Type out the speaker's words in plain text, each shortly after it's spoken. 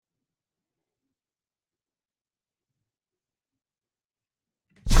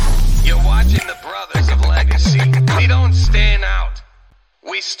the brothers of legacy. We don't stand out.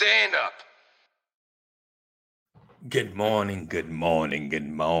 We stand up. Good morning,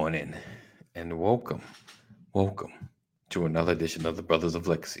 and welcome to another edition of the Brothers of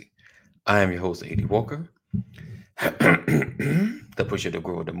Legacy. I am your host, A.D. Walker, the pusher, the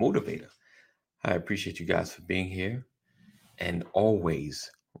grower, the motivator. I appreciate you guys for being here and always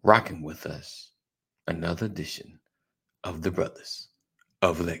rocking with us. Another edition of the Brothers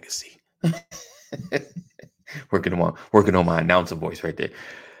of Legacy. working on my announcer voice right there.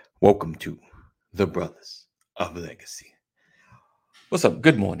 Welcome to the Brothers of Legacy. What's up?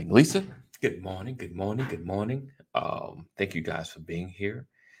 Good morning, Lisa. Good morning. Thank you guys for being here.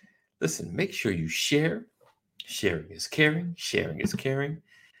 Listen, make sure you share. Sharing is caring.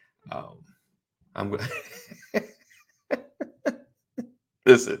 I'm going.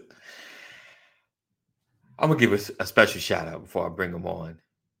 Listen, I'm gonna give a special shout out before I bring them on.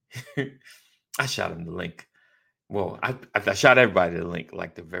 I shot him the link. Well, I shot everybody the link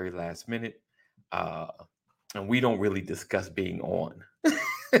like the very last minute, and we don't really discuss being on.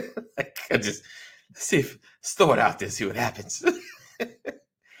 Like, I just throw it out there, see what happens.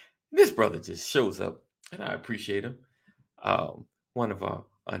 This brother just shows up, and I appreciate him. One of our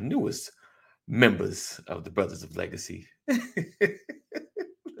newest members of the Brothers of Legacy.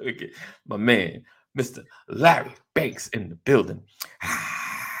 Okay. My man, Mr. Larry Banks in the building.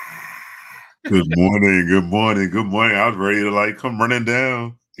 Good morning. I was ready to come running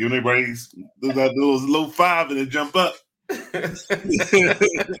down. Give everybody do those low five and then jump up.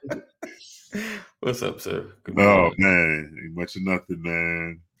 What's up, sir? Good morning. Man, ain't much of nothing,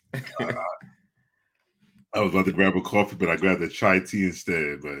 man. I was about to grab a coffee, but I grabbed a chai tea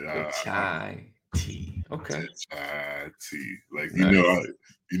instead. But chai tea, okay. Chai tea, like nice.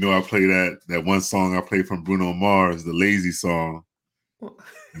 I play that one song I played from Bruno Mars, the Lazy song.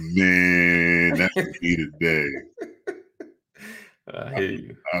 Man, that's me today. I hear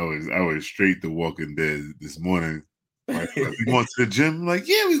you. I was straight to Walking Dead this morning. Like, we going to the gym? I'm like,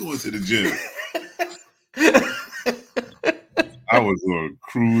 yeah, we going to the gym. I was on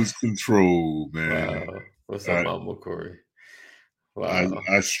cruise control, man. Wow. What's up, Mama Corey? Wow.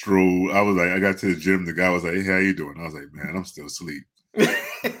 I strolled. I was like, I got to the gym. The guy was like, hey, how you doing? I was like, man, I'm still asleep.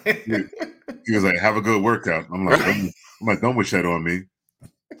 He was like, have a good workout. I'm like, don't wish that on me.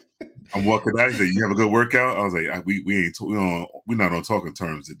 I'm walking out. He said, you have a good workout? I was like, we're not on talking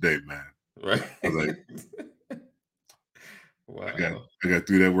terms today, man. Right. I was like, wow. I got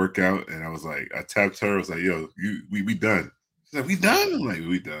through that workout, and I was like, I tapped her. I was like, yo, we done. She's like, we done? I'm like,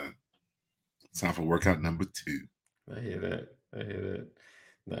 we done. It's time for workout number 2. I hear that.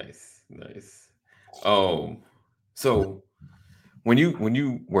 Nice. So when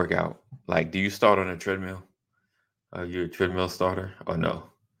you work out, like, do you start on a treadmill? Are you a treadmill starter or no?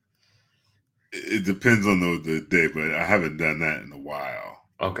 It depends on the day, but I haven't done that in a while.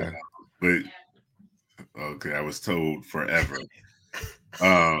 Okay. But okay, I was told forever.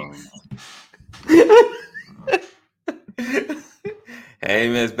 Hey,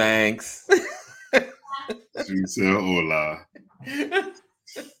 Miss Banks. She said, hola.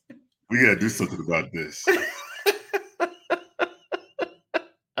 We gotta do something about this.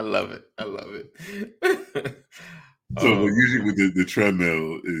 I love it. So usually with the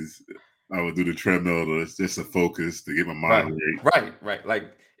treadmill is I would do the treadmill just to focus to get my mind right.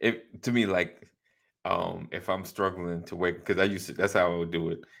 Like to me, if I'm struggling to wake, because that's how I would do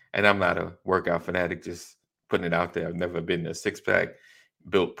it. And I'm not a workout fanatic, just putting it out there. I've never been a 6-pack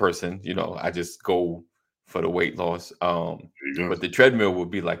built person. I just go for the weight loss. But the treadmill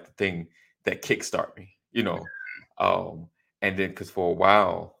would be like the thing that kickstart me, and then because for a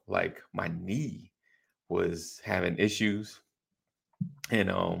while, like my knee was having issues, and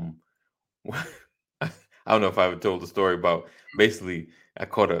I don't know if I ever told the story about basically I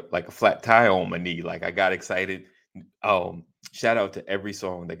caught a flat tire on my knee. Like I got excited. Shout out to every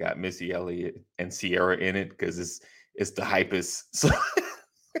song that got Missy Elliott and Ciara in it, because it's the hypest. So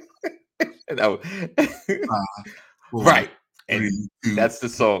right. And that's the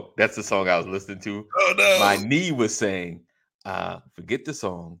song I was listening to. Oh no. My knee was saying, forget the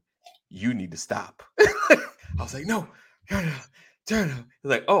song. You need to stop. I was like, no, turn up. He's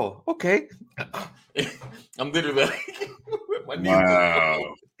like, oh, okay. I'm literally like, my knee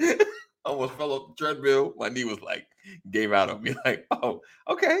almost fell off the treadmill. My knee was gave out on me. Like, oh,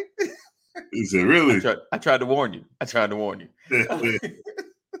 okay. Is it really? I tried to warn you.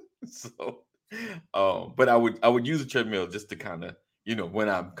 So, but I would use a treadmill just to kind of, when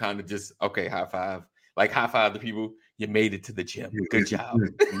I'm kind of just, okay, high five the people. You made it to the gym. Good job.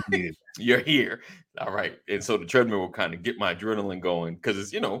 You're here. All right. And so the treadmill will kind of get my adrenaline going, because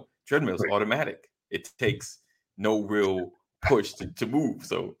it's, treadmill's automatic. It takes no real push to move.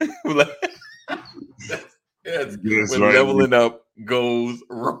 So like, that's when right. leveling up goes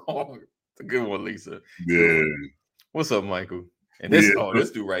wrong. It's a good one, Lisa. Yeah. What's up, Michael? And this Yeah.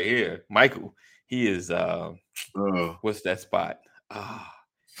 this dude right here, Michael. He is what's that spot?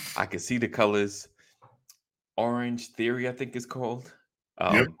 I can see the colors. Orange Theory, I think it's called.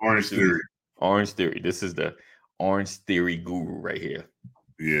 Yep, Orange Theory. Orange Theory. This is the Orange Theory guru right here.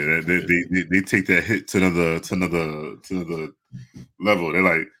 Yeah, they take that hit to another level. They're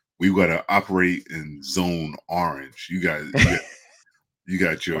like, we gotta operate in zone orange. You got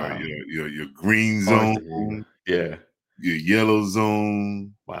your Wow. your green zone, yeah, your yellow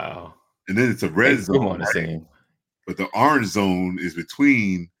zone. Wow. And then it's a red zone. Right? But the orange zone is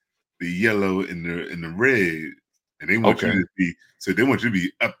between the yellow and the red. And they want you to be they want you to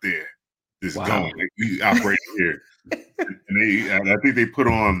be up there. Just going. Like, we operate here. And I think they put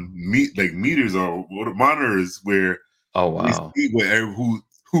on meters or monitors where we see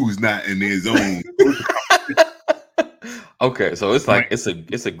who's not in their zone. Okay, so it's like it's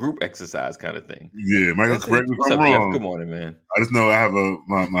a group exercise kind of thing. Yeah, Michael, correct me if I'm wrong. Good morning, man. I just know I have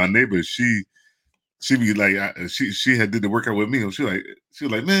my neighbor. She be like, she had did the workout with me. She was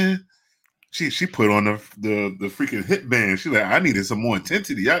like, man, she put on the freaking hip band. She like, I needed some more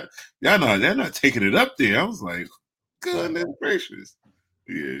intensity. Y'all not taking it up there. I was like, goodness gracious.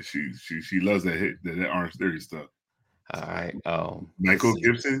 Yeah, she loves that Orange Theory stuff. All right. Michael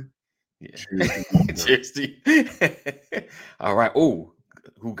Gibson. Yeah. Cheers to you. All right. Oh,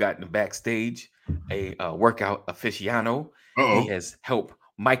 who got in the backstage? A workout aficionado. He has helped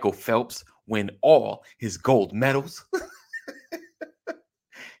Michael Phelps win all his gold medals.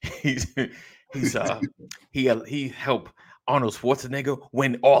 he helped Arnold Schwarzenegger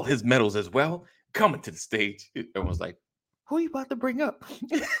win all his medals as well. Coming to the stage, everyone's like, "Who are you about to bring up?"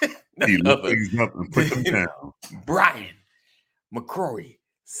 He looked things up and put them down. Brian McCrory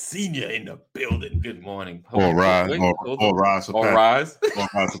Senior in the building. Good morning. All rise. All rise. All rise. I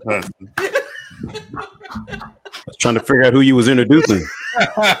was trying to figure out who you was introducing.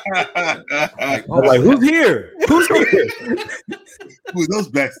 Like, who's here? Who's here? Who's those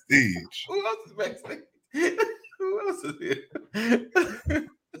backstage? Who else is backstage? Who else is here?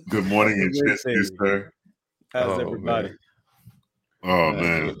 Good morning and cheers to you, sir. How's everybody? Man. Oh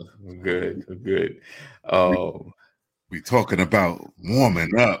man, good. We talking about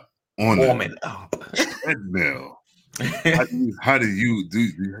warming up on the treadmill. How do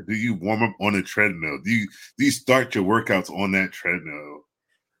you warm up on a treadmill? Do you start your workouts on that treadmill?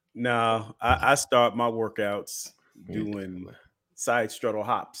 No, I start my workouts doing side straddle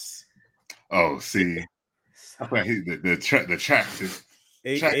hops. Oh, see, the tracks,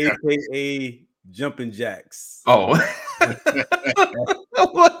 aka jumping jacks. Oh,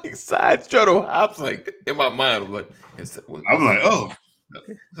 like side straddle hops. Like in my mind, I'm like, oh.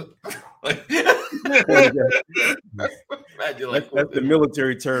 That's the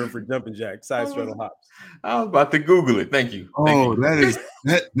military term for jumping jack, side straddle hops. I was about to Google it. Thank you. That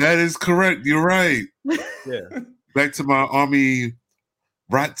is correct. You're right. Yeah. Back to my Army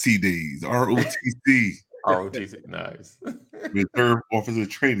ROTC days. ROTC. ROTC. Nice. Reserve Officer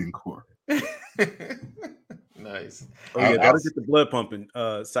Training Corps. Nice. Oh yeah, that'll get the blood pumping.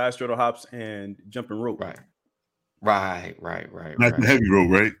 Side straddle hops and jumping rope. Right. Not the heavy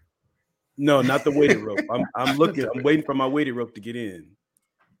rope, right? No, not the weighted rope. I'm waiting for my weighted rope to get in.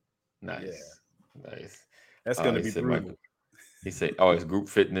 Nice. Nice. That's gonna be brutal. He said, it's group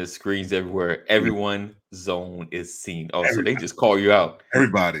fitness, screens everywhere. Everyone's zone is seen. Oh, so they just call you out.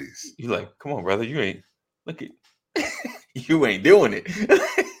 Everybody's. You're like, come on, brother. You ain't you ain't doing it.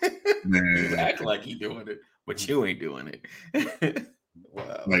 Man. You act like you doing it, but you ain't doing it.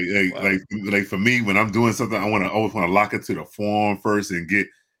 Wow. Like for me, when I'm doing something, I always want to lock it to the form first and get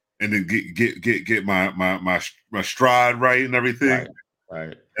my stride right and everything.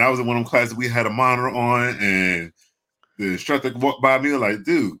 Right. And I was in one of them classes we had a monitor on, and the instructor walked by me like,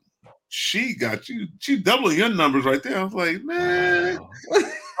 dude, she got you. She doubling your numbers right there. I was like, man,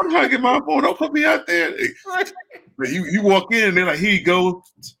 I'm trying to get my phone. Don't put me out there. But you walk in and they're like, here you go.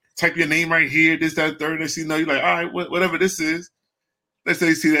 Type your name right here. This, that, third. Next thing you know, you're like, all right, whatever this is. Let's say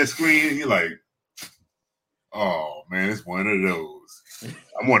you see that screen and you're like, oh man, it's one of those.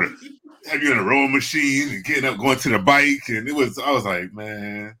 I want to have you in a rowing machine and getting up, going to the bike. And I was like,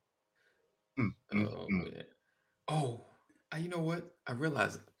 man. Man. Oh, you know what? I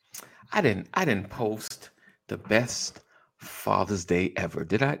realized I didn't post the best Father's Day ever.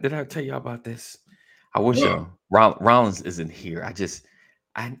 Did I tell y'all about this? I wish Rollins isn't here.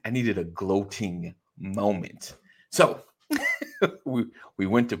 I needed a gloating moment. So we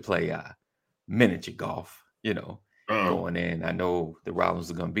went to play miniature golf. You know, Uh-oh. going in. I know the Rollins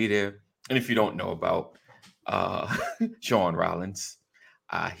are gonna be there, and if you don't know about Sean Rollins,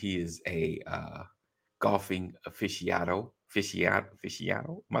 he is a golfing aficionado. Aficionado.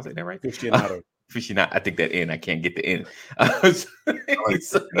 Am I saying that right? Aficionado. Aficionado. I think that N. I can't get the N.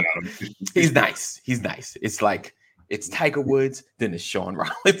 He's nice. He's nice. It's like it's Tiger Woods, then it's Sean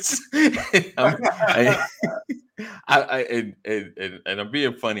Rollins. And I'm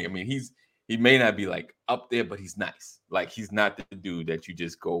being funny. I mean, he may not be like up there, but he's nice. Like he's not the dude that you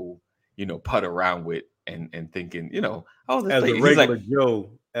just go, putt around with and thinking, oh, as a regular Joe,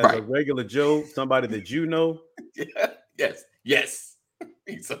 a regular Joe, somebody that you know. Yes.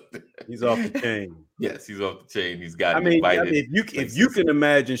 He's off the chain. Yes, he's off the chain. He's got. I mean, if you can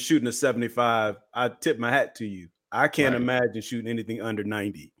imagine shooting a 75, I tip my hat to you. I can't imagine shooting anything under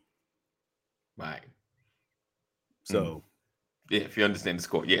 90. Right. So, yeah, if you understand the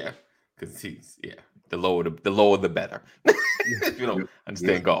score, yeah, because the lower the better. If you don't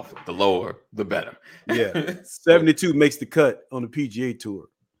understand golf, the lower the better. Yeah, 72 makes the cut on the PGA Tour.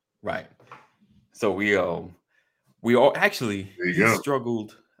 Right. So we all actually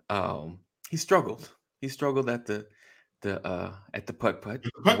struggled. He struggled at the putt.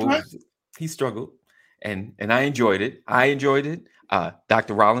 He struggled, and I enjoyed it.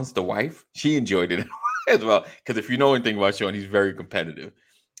 Dr. Rollins, the wife, she enjoyed it as well. Because if you know anything about Sean, he's very competitive,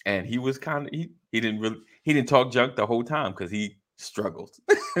 and he was kind of he didn't talk junk the whole time because he struggled.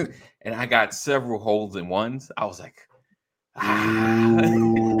 And I got several holes in ones. I was like,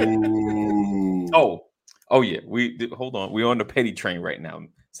 Oh yeah, hold on. We're on the petty train right now,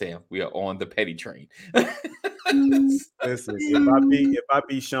 Sam. We are on the petty train. Listen, if I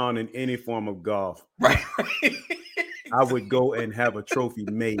be Sean in any form of golf, right. I would go and have a trophy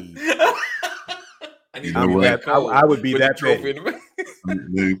made. I would be that trophy. Let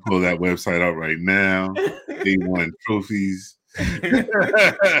me pull that website out right now. They won trophies. He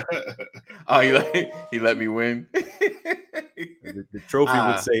let me win. The trophy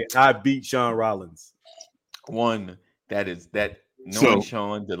would say, "I beat Sean Rollins." One knowing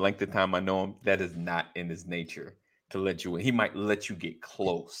Sean, the length of time I know him, that is not in his nature to let you win. He might let you get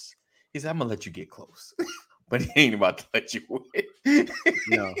close. He said, "I'm gonna let you get close," but he ain't about to let you win.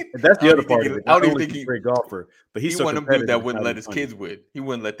 No, that's the other part of it. I don't think he's a great golfer, but he's one of them that wouldn't let his kids win. He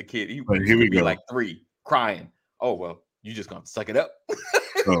wouldn't let the kid. He would be like 3 crying. Oh well, you just gonna suck it up.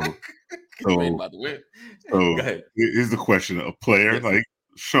 You ain't about to win. Go ahead. Here's the question: a player like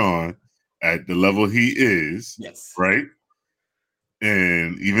Sean, at the level he is, right?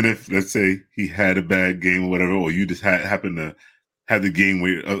 And even if, let's say, he had a bad game or whatever, or you just happen to have the game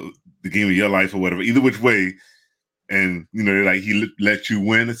of your life or whatever, either which way, and like he let you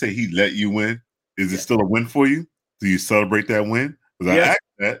win. Let's say he let you win. Is it still a win for you? Do you celebrate that win? Because I asked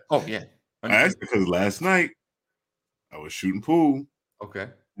that. Oh yeah, I asked because last night I was shooting pool. Okay.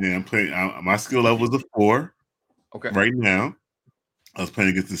 And I'm playing. My skill level is a 4. Okay. Right now, I was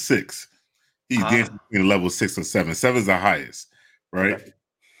playing against a 6. He's dancing between level 6 or 7. 7 is the highest, right? Okay.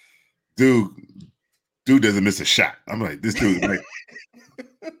 Dude doesn't miss a shot. I'm like, this dude, like,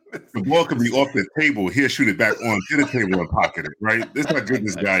 the ball could be off the table. He'll shoot it back onto the table and pocket it, right? This is how good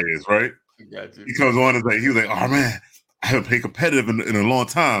this guy is, right? He comes on and he was like, oh man, I haven't played competitive in a long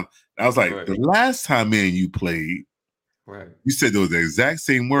time. And I was like, the last time me and you played, you said those exact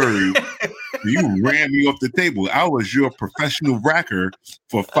same words. You ran me off the table. I was your professional racker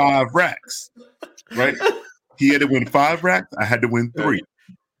for 5 racks, right? He had to win 5 racks. I had to win 3.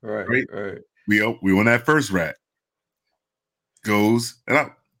 Right. We won that first rack. Goes,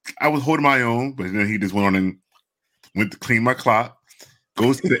 and I was holding my own, but then he just went on and went to clean my clock.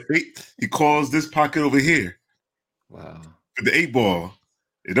 Goes to the 8. He calls this pocket over here. Wow. For the 8 ball,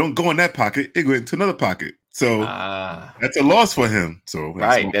 it don't go in that pocket. It go into another pocket. So that's a loss for him. So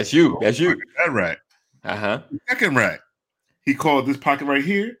that's you. That rack. The second rack, he called this pocket right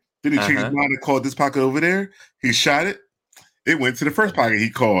here. Then he changed his mind and called this pocket over there. He shot it. It went to the first pocket he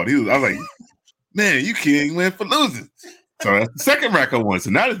called. I was like, man, you can't win for losing. So that's the second rack I won. So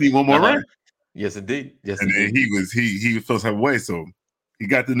now there's need one more rack. Yes, indeed. Yes, and then he felt some way. So he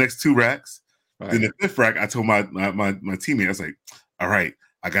got the next 2 racks. Then the 5th rack, I told my teammate, I was like, all right,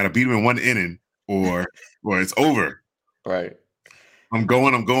 I gotta beat him in 1 inning or it's over. Right. I'm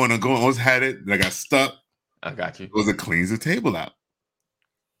going. Almost had it. Then I got stuck. I got you. It cleans the table out.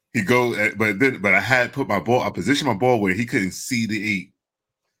 He goes, but I had put my ball. I positioned my ball where he couldn't see the 8.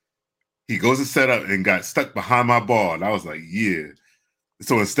 He goes to set up and got stuck behind my ball, and I was like, yeah.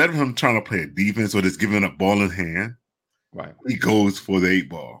 So instead of him trying to play a defense or just giving up ball in hand, right, he goes for the 8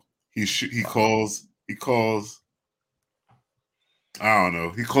 ball. He calls I don't know.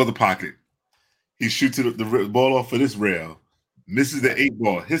 He called the pocket. He shoots the ball off of this rail, misses the 8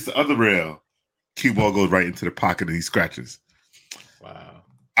 ball, hits the other rail. Cue ball goes right into the pocket and he scratches. Wow.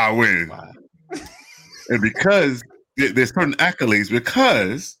 I win. Wow. And because there's certain accolades,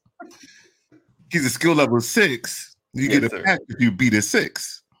 because he's a skill level 6, you get a patch if you beat a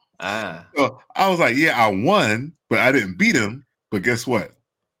 6. So I was like, yeah, I won, but I didn't beat him. But guess what?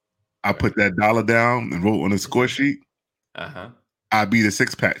 I put that $1 down and wrote on the score sheet. I beat a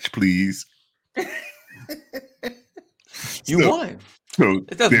 6 patch, please. You won. So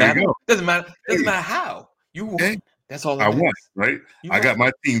it doesn't matter. Doesn't matter. Doesn't matter how you won. Okay. That's all. I won, right? I got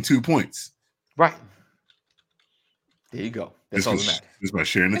my team 2 points. Right. There you go. That's all that matters. Just by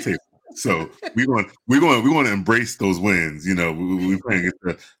sharing the table. So we're going to embrace those wins. You know, we're playing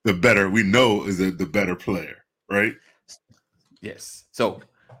against the better. We know is the better player, right? Yes. So,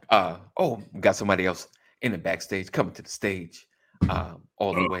 we got somebody else in the backstage coming to the stage,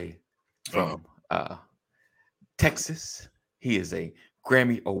 all the way from Texas. He is a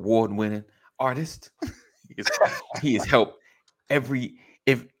Grammy award-winning artist. he has helped every.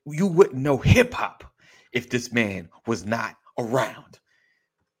 If you wouldn't know hip hop if this man was not around,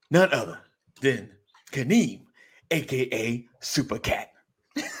 none other than Kaneem, aka Super Cat.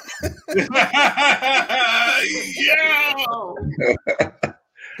 Yo!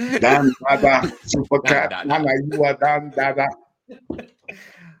 Dan Dada, Super Cat. Nana, you are Dan Dada.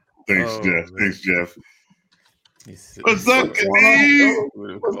 Thanks, Jeff. Thanks, Jeff. What's up, Kaneem?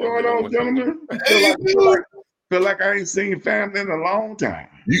 What's going on, gentlemen? Feel like I ain't seen family in a long time.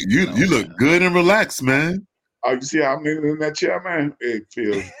 You look good and relaxed, man. Oh, you see how I'm in that chair, man? It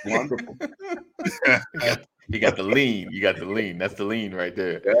feels wonderful. You got the lean. You got the lean. That's the lean right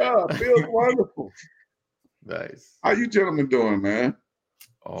there. Yeah, it feels wonderful. Nice. How you gentlemen doing, man?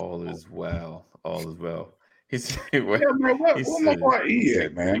 All is well. All is well. He said, man, where my boy E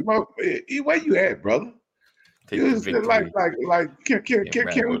at, man? E, where you at, brother? Can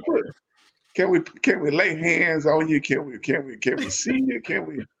we lay hands on you? Can we see you?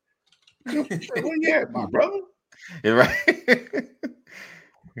 Where you at, my brother? You're right.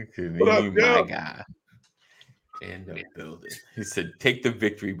 What up, my guy in the building. He said, "Take the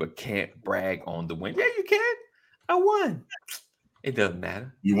victory, but can't brag on the win." Yeah, you can. I won. It doesn't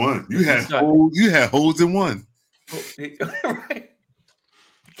matter. You won. You had holes and won. Right.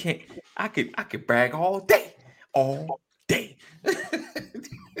 Can't. I could brag all day. All day.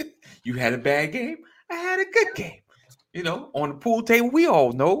 You had a bad game. I had a good game. You know, on the pool table, we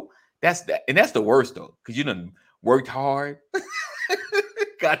all know that's that, and that's the worst though, because you done worked hard,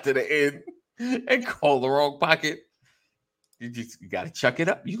 got to the end, and called the wrong pocket. You got to chuck it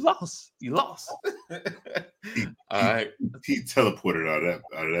up. You lost. All right. He teleported out of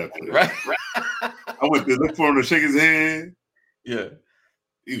that place. Right. I went to look for him to shake his hand. Yeah.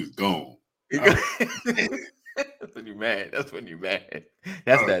 He was gone. That's when you're mad. That's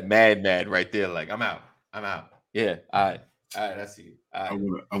that mad right there. Like, I'm out. Yeah. All right. I see you. I'm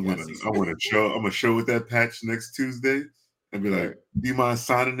gonna show with that patch next Tuesday and be like, "Do you mind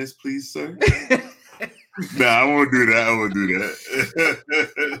signing this, please, sir?" Nah, I won't do that.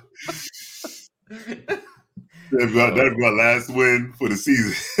 That'd be my last win for the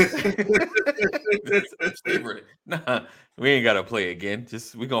season. Nah, we ain't gotta play again.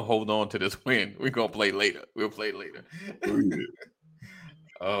 We're gonna hold on to this win. We're gonna play later. We'll play later.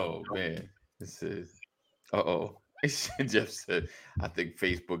 Oh man. This is Jeff said, "I think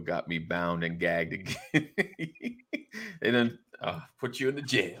Facebook got me bound and gagged again." They done put you in the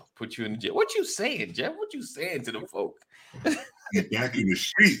jail. What you saying, Jeff? What you saying to the folk? You're back in the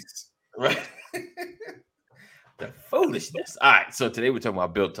streets. Right. The foolishness. All right. So today we're talking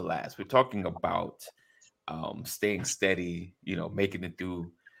about built to last. We're talking about staying steady, making it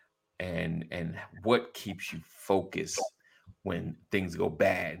through, and what keeps you focused when things go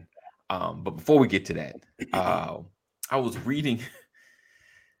bad. But before we get to that, I was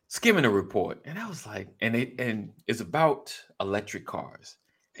skimming a report, and I was like, and it's about electric cars.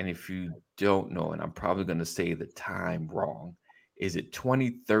 And if you don't know, and I'm probably going to say the time wrong, is it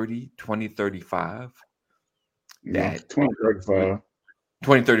 2030, 2035? That 2035.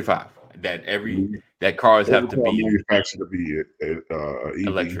 2035. That cars have to be manufactured to be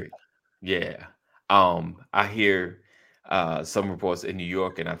electric. Yeah. I hear some reports in New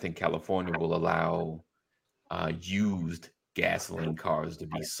York and I think California will allow used gasoline cars to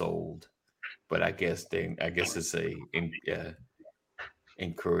be sold, but I guess it's a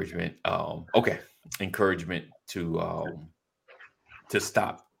encouragement. Encouragement to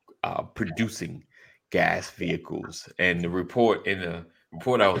stop producing gas vehicles. And the report I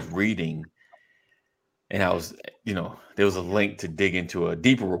was reading, And I was, there was a link to dig into a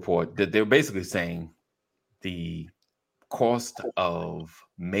deeper report that they're basically saying the cost of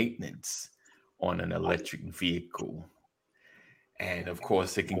maintenance on an electric vehicle. And of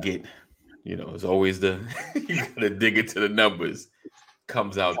course, it can get, it's always you gotta dig into the numbers,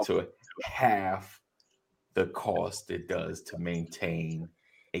 comes out to half the cost it does to maintain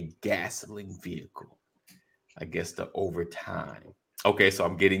a gasoline vehicle. I guess the overtime. Okay, so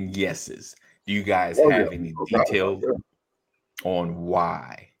I'm getting yeses. Do you guys have any details on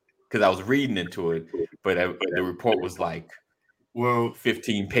why? Because I was reading into it, but the report was like,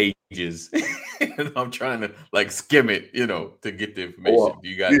 15 pages. And I'm trying to skim it, to get the information. Do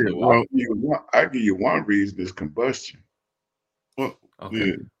you guys know why? Well, I give you one reason is combustion. Well, okay.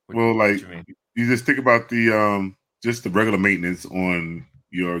 Yeah. Well, you just think about the just the regular maintenance on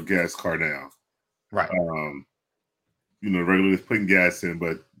your gas car now. Right. Regularly putting gas in,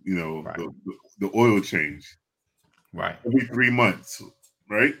 but the oil change. Right. Every 3 months,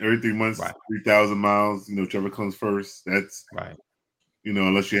 right? Every 3 months, right. 3,000 miles, whichever comes first. That's right.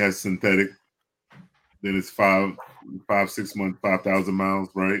 Unless you have synthetic, then it's 5, 6 months, 5,000 miles,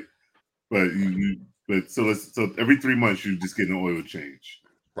 right? But so every 3 months you just get an oil change.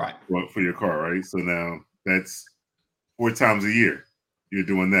 Right. For your car, right? So now that's 4 times a year you're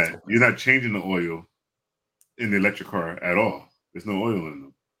doing that. Okay. You're not changing the oil in the electric car at all. There's no oil in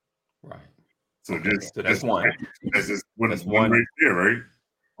them. Right. So that's one. That's just one right there, right?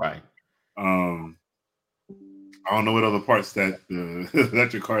 Right. I don't know what other parts that the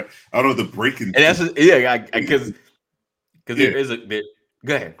electric car. I don't know the braking. And because there is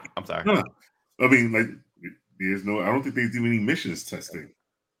go ahead. I'm sorry. No, I mean, there's no. I don't think they do any emissions testing.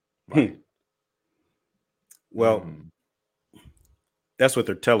 Right. Well, that's what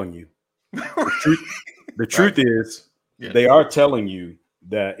they're telling you. The truth is, they are telling you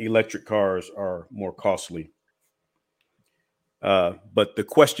that electric cars are more costly. But the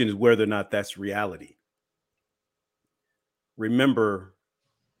question is whether or not that's reality. Remember,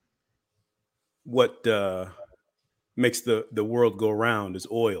 what makes the world go round is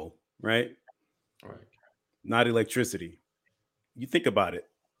oil, right? Right. Not electricity. You think about it.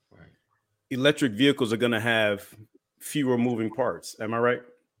 Right. Electric vehicles are going to have fewer moving parts. Am I right?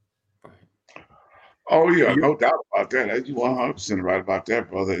 Right. Oh, yeah, no doubt about that. You 100% right about that,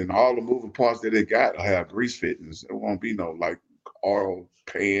 brother. And all the moving parts that they got will have grease fittings. There won't be no oil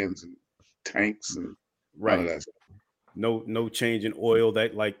pans and tanks and none of that stuff. No change in oil.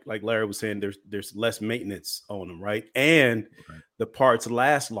 That like Larry was saying, there's less maintenance on them, right? And the parts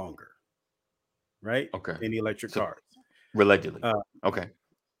last longer, right? Okay. In the electric cars. Allegedly. Okay.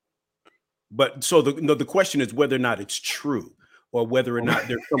 But so the question is whether or not it's true, or whether or not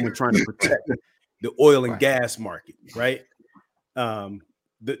there's someone trying to protect the oil and gas market, right?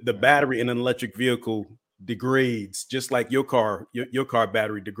 The battery in an electric vehicle degrades just like your car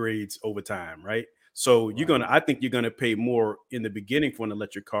battery degrades over time, right? So I think you're gonna pay more in the beginning for an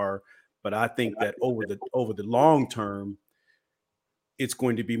electric car, but I think that over the long term, it's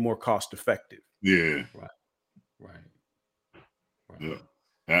going to be more cost effective. Yeah. Right. Yeah.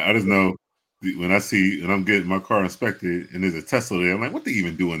 I just know when I'm getting my car inspected and there's a Tesla there, I'm like, what they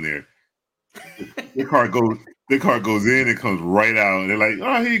even doing there? The car goes in, it comes right out. They're like,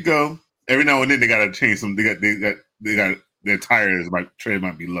 oh, here you go. Every now and then they gotta change some. They got their tires. Tread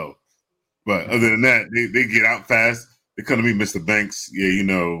might be low, but other than that, they get out fast. They come to me, Mr. Banks. Yeah, you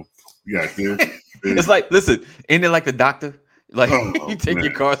got this. It's like, listen, ain't it like the doctor? You take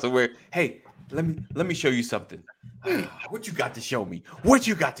your car somewhere. Hey, let me show you something. What you got to show me? What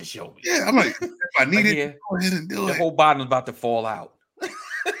you got to show me? Yeah, I'm like, if I need it, go ahead and do it. The whole bottom's about to fall out.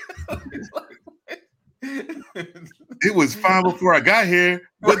 It was fine before I got here.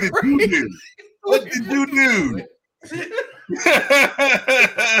 What did you do? What did you do?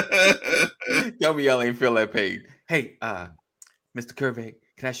 Tell me y'all ain't feel that pain. Hey, Mr. Curvey,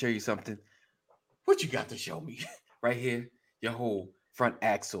 can I show you something? What you got to show me? Right here, your whole front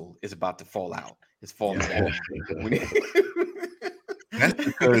axle is about to fall out. It's falling down. That's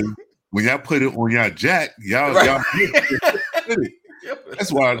because when y'all put it on y'all jack, y'all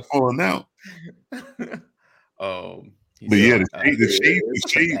that's why it's falling out. But yeah,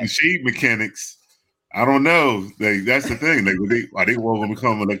 the shade mechanics, I don't know. That's the thing. Are they all gonna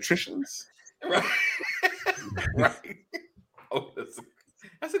become electricians? Right. Right. Oh,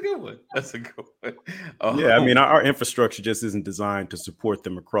 that's a good one. That's a good one. Yeah, I mean, our infrastructure just isn't designed to support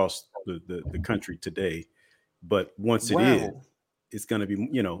them across the country today. But once it is, it's going to be,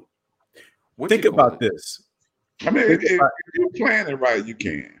 think about this. I mean, if you plan it right, you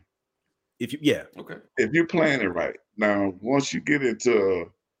can. Okay. If you plan it right. Now, once you get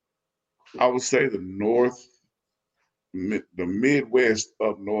into I would say the the Midwest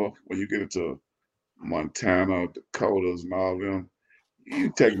up north, when you get into Montana, Dakotas, and all them, you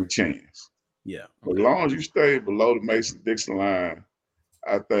take a chance. Yeah. But as long as you stay below the Mason-Dixon line,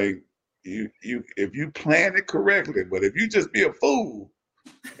 I think you if you plan it correctly. But if you just be a fool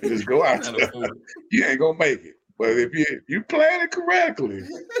and just go out Not a there, fool. you ain't gonna make it. But if you plan it correctly,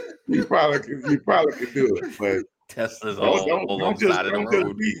 you probably can do it. But Tesla's all on the side of the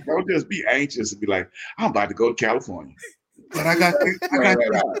road. don't just be anxious and be like, I'm about to go to California. But I got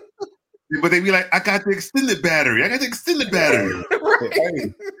but they be like, I got the extended battery. Right.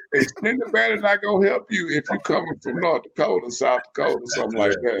 Hey, extended battery not gonna help you if you're coming from North Dakota, South Dakota, something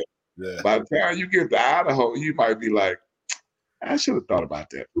like that. Yeah. By the time you get to Idaho, you might be like, I should have thought about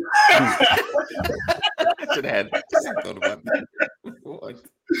that. I should have thought about that. What?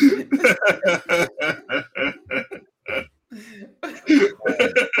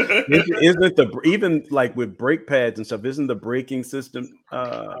 Isn't even like with brake pads and stuff, isn't the braking system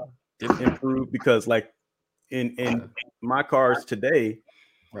improved? Because like in my cars today,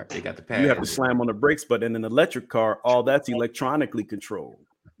 right, they got the pad. You have to slam on the brakes, but in an electric car, all that's electronically controlled.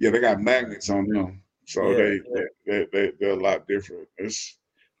 Yeah, they got magnets on them, so Yeah. they're a lot different.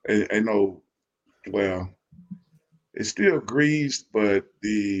 Well, it's still greased, but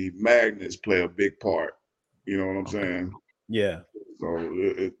the magnets play a big part. You know what I'm saying? Yeah.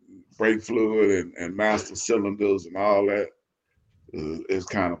 So brake fluid and master cylinders and all that is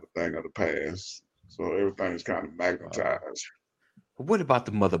kind of a thing of the past. So everything's kind of magnetized. But what about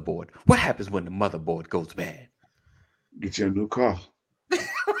the motherboard? What happens when the motherboard goes bad? Get you a new car.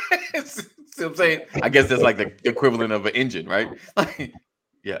 See what I'm saying? I guess that's like the equivalent of an engine, right? Like,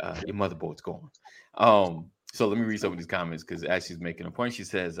 yeah, your motherboard's gone. So let me read some of these comments because as she's making a point, she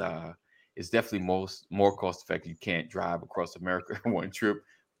says it's definitely more cost effective. You can't drive across America in one trip,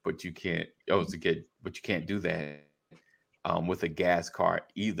 but you can't do that with a gas car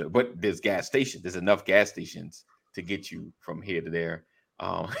either. But there's gas stations. There's enough gas stations to get you from here to there.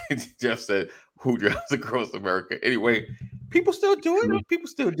 Jeff said, "Who drives across America?" Anyway, people still do it. People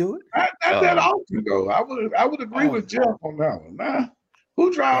still do it. Not that often though. I would agree with Jeff on that one. Nah,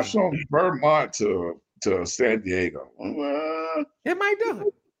 who drives from Vermont to San Diego? It might do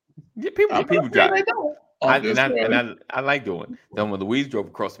it. Yeah, people drive. They don't. I like doing. Then when Louise drove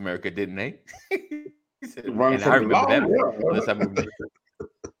across America, didn't they? He said, Run and from I the remember law, that. yeah. Unless I remember.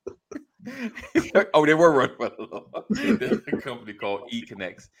 Oh, they were running from the law. There's a company called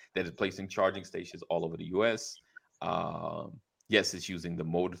eConnects that is placing charging stations all over the U.S. Yes, it's using the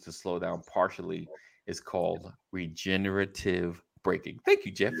motor to slow down partially. It's called regenerative braking. Thank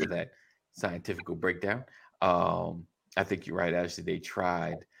you, Jeff, for that scientific breakdown. I think you're right. Actually, they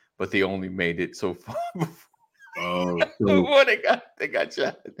tried, but they only made it so far before they got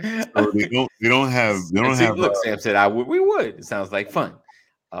shot. So they don't have. Look, Sam said we would. It sounds like fun.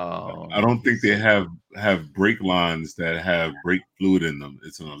 I don't think they have brake lines that have brake fluid in them.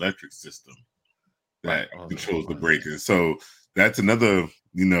 It's an electric system that controls the braking. So that's another.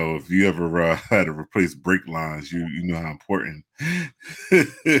 If you ever had to replace brake lines, you know how important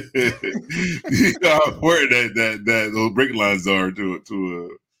that those brake lines are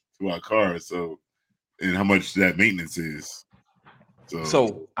to our cars. So, and how much that maintenance is.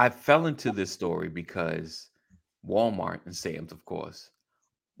 So I fell into this story because Walmart and Sam's, of course,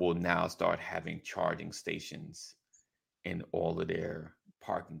 will now start having charging stations in all of their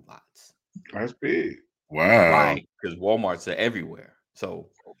parking lots. That's big. Wow. Right. Because Walmarts are everywhere. So,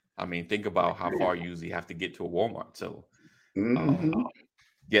 I mean, think about how far you usually have to get to a Walmart. So,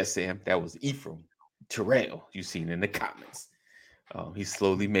 yes, Sam, that was Ephraim Terrell you seen in the comments. He's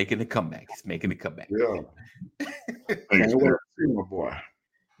slowly making a comeback. He's making a comeback. Yeah. Can't wait to see my boy.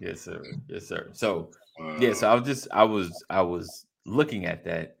 Yes, sir. Yes, sir. So, yeah, so I was looking at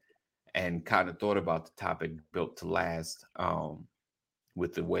that and kind of thought about the topic built to last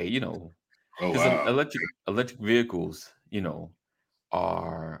with the way, electric vehicles,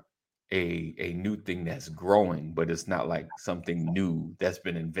 are a new thing that's growing, but it's not like something new that's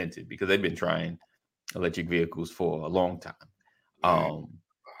been invented because they've been trying electric vehicles for a long time.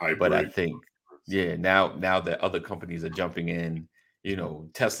 But I think, now that other companies are jumping in,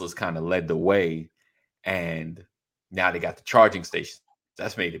 Tesla's kind of led the way, and now they got the charging stations.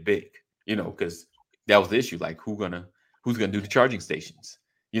 That's made it big, because that was the issue. Like, who's gonna do the charging stations?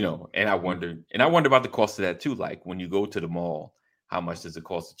 And I wonder about the cost of that too. Like, when you go to the mall, how much does it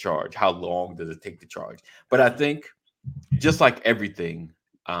cost to charge? How long does it take to charge? But I think, just like everything,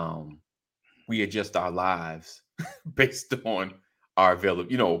 we adjust our lives based on our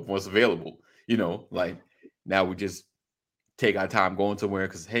what's available. Like, now we just take our time going somewhere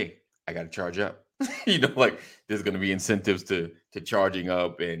because, hey, I got to charge up. Like there's going to be incentives to charging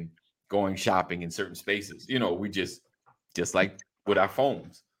up and going shopping in certain spaces. We just like with our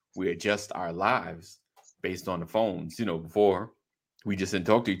phones, we adjust our lives based on the phones. Before we just didn't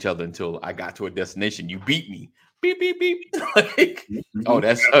talk to each other until I got to a destination. You beat me. Beep beep beep. Like, oh,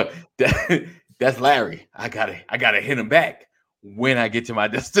 that's Larry. I gotta hit him back when I get to my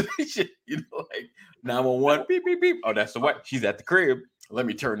destination. Like 911. Beep beep beep. Oh, that's the what? She's at the crib. Let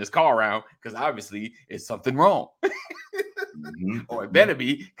me turn this car around because obviously it's something wrong. Or it better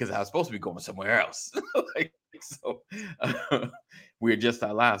be because I was supposed to be going somewhere else. We adjust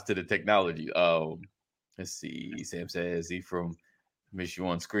our lives to the technology. Let's see. Sam says he from miss you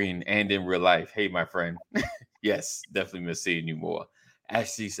on screen and in real life. Hey, my friend. Yes, definitely miss seeing you more.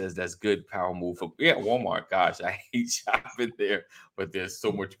 Ashley says that's good power move for Walmart. Gosh, I hate shopping there, but they're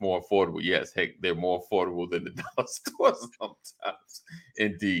so much more affordable. Yes, heck, they're more affordable than the dollar stores sometimes.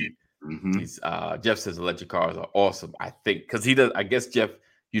 Indeed. Jeff says electric cars are awesome. I think because he does. I guess Jeff,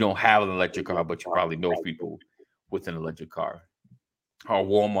 you don't have an electric car, but you probably know people with an electric car. Our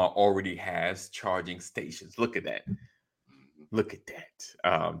Walmart already has charging stations. Look at that. Look at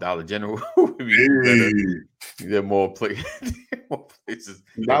that. Dollar General. There are more places.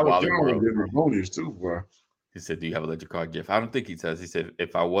 Dollar General is erroneous too, bro. He said, "Do you have an electric car, Jeff?" I don't think he says. He said,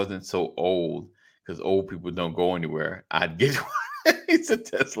 "If I wasn't so old, because old people don't go anywhere, I'd get one." He said,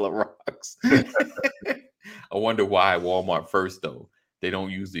 "Tesla rocks." I wonder why Walmart first though. They don't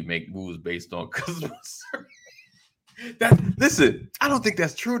usually make moves based on customer service. Listen, I don't think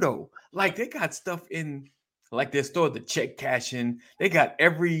that's true though. Like they got stuff in. Like their store, the check cashing, they got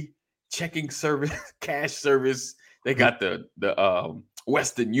every checking service, cash service. They got the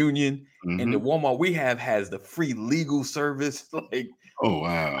Western Union, and the Walmart we have has the free legal service. Like, oh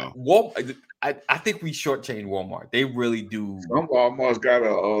wow, Walmart. I think we shortchange Walmart. They really do. Some Walmart's got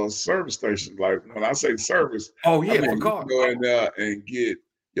a service station. Like when I say service, oh yeah, for car. Go in there and get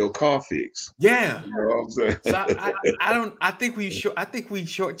your car fixed. Yeah, you know what I'm saying. So I think we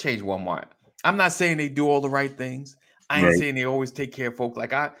shortchange Walmart. I'm not saying they do all the right things. I ain't saying they always take care of folks.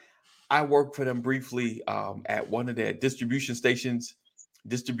 Like I worked for them briefly at one of their distribution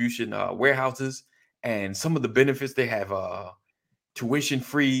warehouses, and some of the benefits they have tuition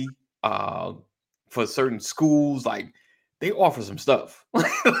free for certain schools. Like they offer some stuff.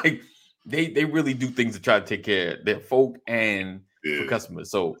 Like they really do things to try to take care of their folk and for customers.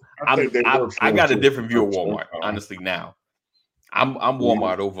 So I got a different view of Walmart, honestly, now. I'm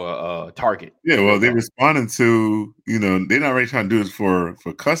Walmart over Target. Yeah, well, they're responding to, they're not really trying to do it for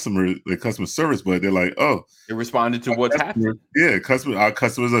customers, the customer service, but they're like, oh, they responded to what's happening. Yeah, our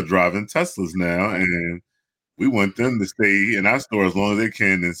customers are driving Teslas now, and we want them to stay in our store as long as they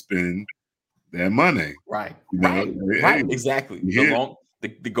can and spend their money. Right. Right. Exactly. Yeah. The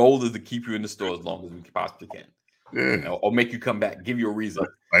goal is to keep you in the store as long as we possibly can. Yeah. Or make you come back, give you a reason.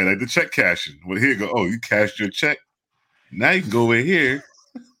 Like the check cashing. Well, here you go. Oh, you cashed your check. Now you can go over here.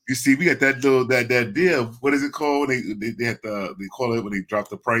 You see, we got that deal. What is it called? They call it when they drop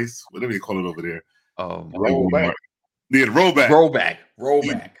the price. Whatever they call it over there. Rollback. Yeah, rollback.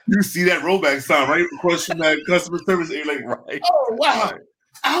 Rollback. You see that rollback sign right across from that customer service. And you're like, right. Oh wow!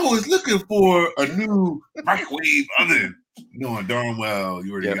 I was looking for a new microwave oven. Knowing darn well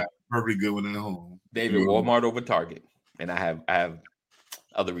you already got a perfectly good one in the home. David, Walmart over Target, and I have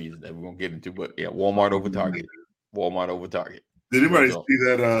other reasons that we won't get into, but yeah, Walmart over Target. Walmart over Target. Did anybody see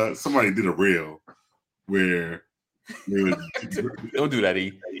that? Somebody did a reel where don't do that,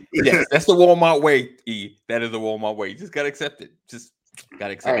 E. Yes, that's the Walmart way, E. That is the Walmart way. You just gotta accept it. Just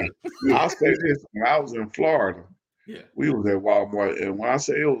gotta accept it. I'll say this: when I was in Florida, we was at Walmart, and when I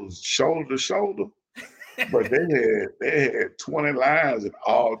say it was shoulder to shoulder, but they had 20 lines, and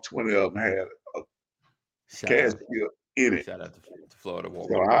all 20 of them had a cashier in it. Shout out to Florida Walmart.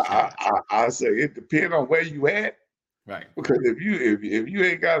 So I say it depends on where you at. Right. Because if you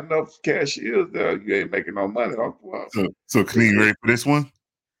ain't got enough cashiers there, you ain't making no money. So can you ready for this one?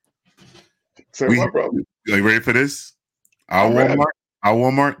 Say what, bro? Are you ready for this? Our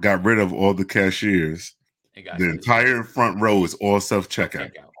Walmart got rid of all the cashiers. The entire front row is all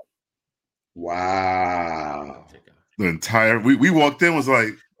self-checkout. Wow. The entire we walked in was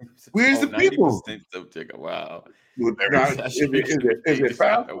like, where's the people? Self-checkout. Wow. Is it better?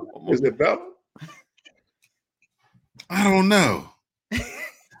 Is it better? I don't know. Do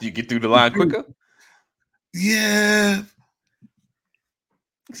you get through the line quicker? Yeah.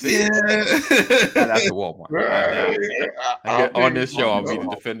 See? Shout out to Walmart. On this show, I'll be the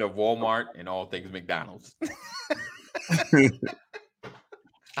defender of Walmart and all things McDonald's. I'm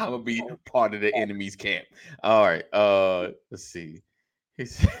gonna be part of the enemy's camp. All right. Let's see.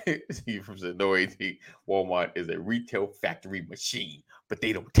 He from said, no AT. Walmart is a retail factory machine, but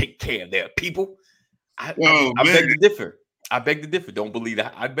they don't take care of their people. I beg to differ. I beg to differ. Don't believe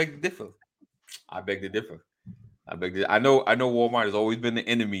that. I beg to differ. I beg to differ. I know Walmart has always been the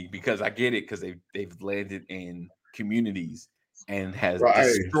enemy because I get it because they've landed in communities and has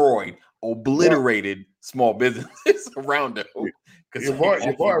destroyed, obliterated small businesses around them. Your boy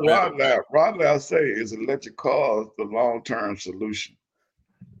Rodley, say is electric cars the long-term solution.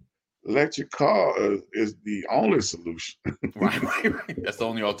 Electric car is the only solution. Right. That's the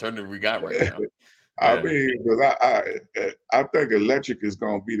only alternative we got right now. I mean, because I think electric is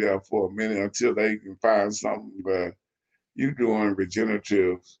going to be there for a minute until they can find something where you're doing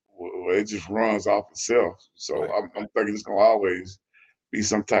regenerative, where it just runs off itself. So I'm thinking it's going to always be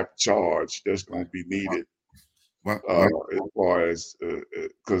some type of charge that's going to be needed. As far as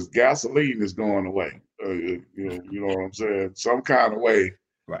because gasoline is going away, you know what I'm saying. Some kind of way,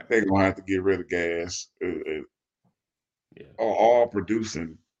 they're gonna have to get rid of gas or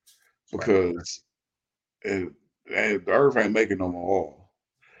producing because the earth ain't making no more oil,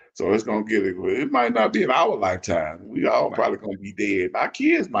 so it's gonna get it. It might not be in our lifetime. We all probably gonna be dead. Our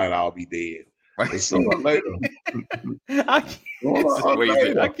kids might all be dead. But sooner or later, our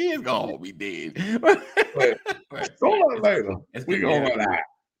kids gonna all be dead. Sooner or later, we gonna run out.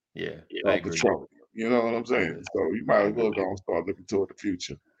 Yeah, of petroleum. You know what I'm saying? So you might as well go and start looking toward the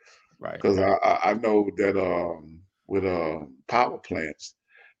future, right? Because I know that with power plants,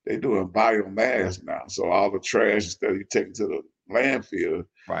 they're doing biomass now. So all the trash instead of you taking to the landfill,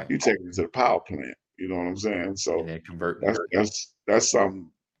 you taking it to the power plant. You know what I'm saying? So that's something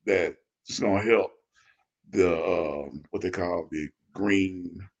that it's gonna help the what they call the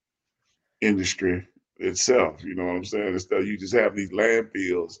green industry itself. You know what I'm saying? Instead of you just have these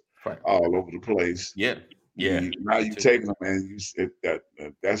landfills all over the place. Yeah. Now you take them and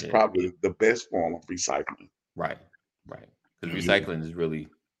that's probably the best form of recycling. Right. Because recycling is really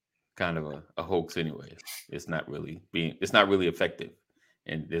kind of a hoax anyway. It's not really effective.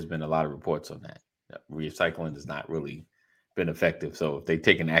 And there's been a lot of reports on that. Recycling has not really been effective. So if they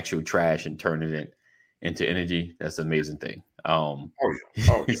take an actual trash and turn it into energy, that's an amazing thing.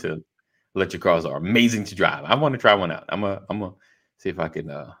 He said electric cars are amazing to drive. I want to try one out. I'm gonna see if I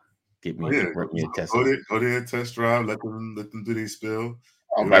can get me a test. Go there, test drive. Let them do their spill.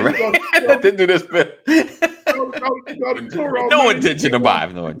 Let them do this spill. No intention to buy.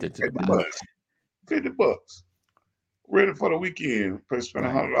 $50. Ready for the weekend. Spend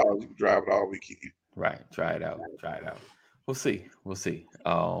 $100. You can drive it all weekend. Right. Try it out. We'll see.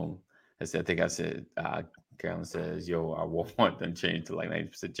 I think I said, Carolyn says, yo, our Walmart done changed to like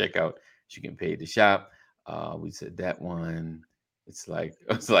 90% checkout. You can pay to shop. We said that one. It's like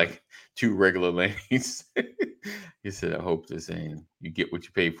two regular lanes. He said, I hope they're saying you get what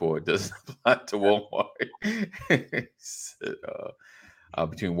you pay for. It doesn't apply to Walmart. Said,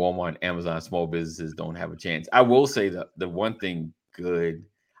 between Walmart and Amazon, small businesses don't have a chance. I will say that the one thing good,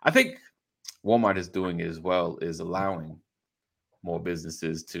 I think Walmart is doing as well is allowing more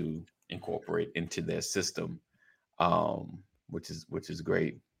businesses to incorporate into their system, which is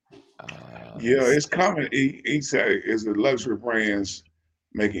great. It's coming. He said it's the luxury brands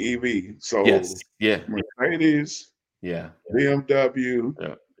making EV. So Mercedes,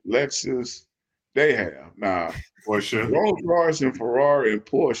 BMW, Lexus, they have now. Porsche, Rolls-Royce, and Ferrari and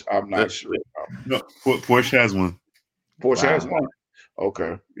Porsche. I'm not sure. No, Porsche has one. Porsche has one.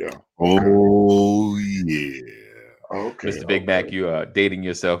 Okay. Yeah. Okay. Oh yeah. Okay. Mr. Big Mac, you are dating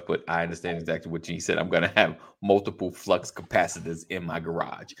yourself, but I understand exactly what you said. I'm going to have multiple flux capacitors in my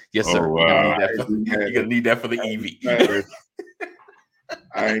garage. Yes, sir. Oh, wow. You're going to need that for the EV.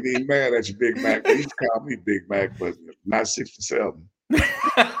 I ain't even mad at you, Big Mac. They used to call me Big Mac, but not 67. But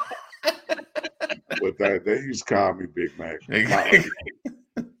they used to call me Big Mac. My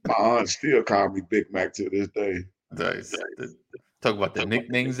aunt still call me Big Mac to this day. Nice. Talk about the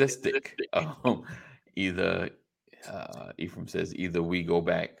nicknames that stick. Ephraim says either we go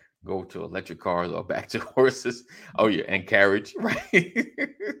to electric cars or back to horses. Oh yeah, and carriage, right?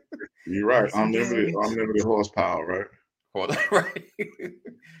 You're right. Unlimited horsepower, right?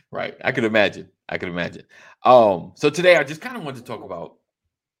 Right. I can imagine. So today I just kind of wanted to talk about,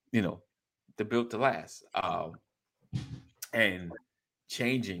 the built to last, and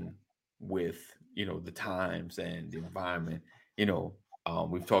changing with the times and the environment.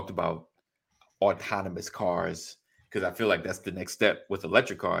 We've talked about autonomous cars because I feel like that's the next step with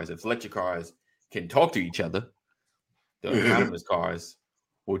electric cars. If electric cars can talk to each other, the autonomous cars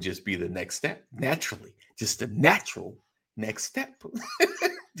will just be the next step naturally, just the natural next step.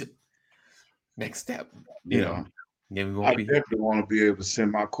 Next step, Yeah, we I won't be definitely want to be able to send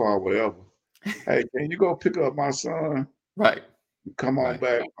my car wherever. Hey, can you go pick up my son? right. Come on Right.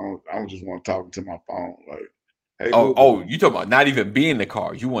 back. I don't just want to talk to my phone. Like, hey, Oh, Google. you talking about not even be in the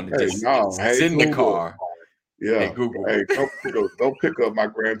car. You want to Hey, just no. Hey, send the Google. car. Hey, Yeah. Google. Hey, go pick up my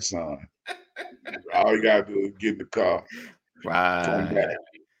grandson. All you gotta do is get in the car. Come back. Right.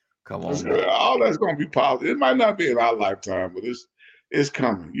 Come on back. All that's gonna be positive. It might not be in our lifetime, but it's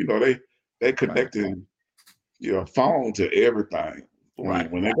coming. You know, they connecting your phone to everything.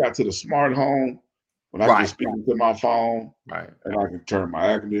 When they got to the smart home, when I can just speak into my phone, Right. and I can turn my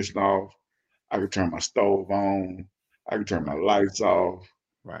air conditioner off, I can turn my stove on, I can turn my lights off,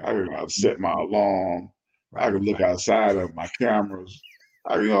 Right. I can set my alarm, I Right. can look outside of my cameras.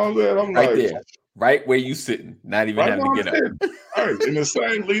 You know what I'm saying? I'm Right like, there. Right where you sitting. Not even right having now to I'm get up. sitting, right, in the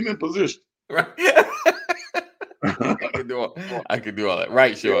same leaning position. Right. I can do all that.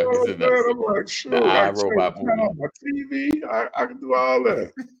 Right, You know sure. He's what in I'm saying? I'm like, the shoot, I can iRobot turn movie. on my TV. I can do all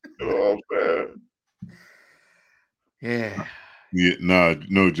that. You know what I'm saying? Yeah. Yeah,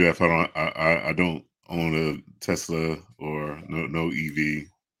 no, Jeff. I don't own a Tesla or no EV.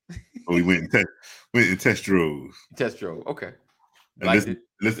 But we went and test drove. Test drove. Okay. And Liked it.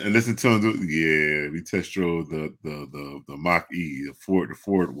 listen to him. Yeah, we test drove the Mach E, the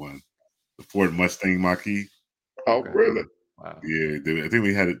Ford one, the Ford Mustang Mach E. Oh, Okay. really? Wow. Yeah, I think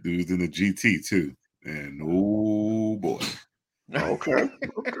we had it. It was in the GT too, and oh boy. Okay.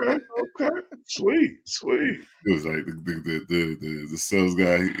 Sweet. It was like the sales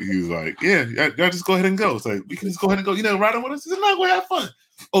guy. He was like, "Yeah, y'all just go ahead and go." It's like we can just go ahead and go. You know, ride on with us. He's like, "No, go have fun."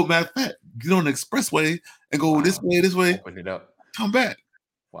 Oh, matter of fact, get on the expressway and go this way. Open it up. Come back.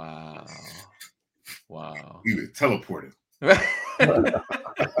 Wow. He was teleported.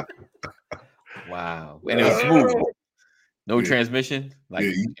 Wow. And it was smooth. No transmission, like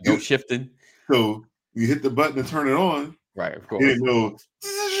no shifting. So you hit the button to turn it on. Right, of course.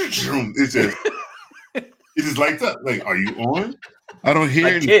 It's just it just lights up. Like, are you on? I don't hear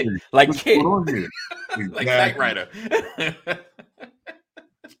anything. What's going on here? Like Knight Rider.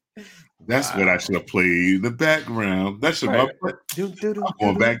 That's what I should have played in the background. That should have been. I'm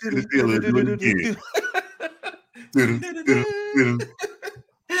going back to the dealer and do it again.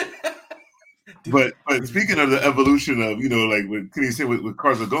 But speaking of the evolution of, like what Kenny said, where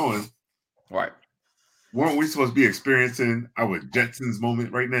cars are going, right? Weren't we supposed to be experiencing our Jetsons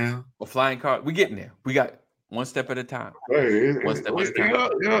moment right now? A flying car. We getting there. We got one step at a time. Hey, it's one step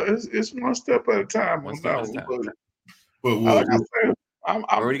at a time. One step at a time. But we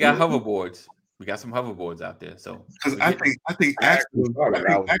already got hoverboards. We got some hoverboards out there. So because I think accidents would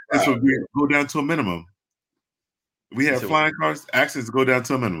go down to a minimum. We have flying cars. Accidents go down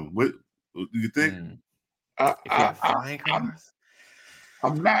to a minimum. What do you think? If you have flying cars,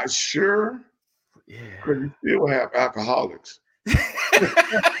 I'm not sure. Yeah, because you still have alcoholics. You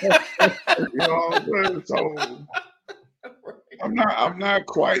know what I'm saying? So I'm not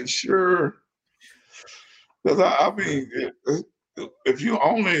quite sure. Because I mean, if you're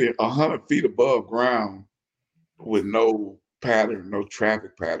only 100 feet above ground with no pattern, no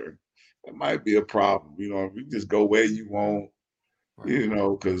traffic pattern, that might be a problem. You know, if you just go where you want,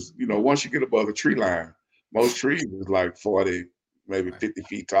 because once you get above the tree line, most trees is like 40, maybe 50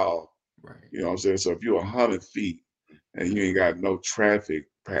 feet tall. Right. You know what I'm saying? So if you're 100 feet and you ain't got no traffic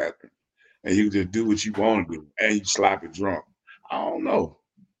pattern and you just do what you want to do and you sloppy drunk, I don't know.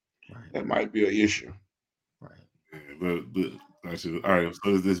 Right. That might be an issue. Right. Yeah, but actually, all right.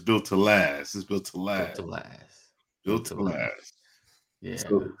 So it's built to last. It's built to last. Built to last. Yeah.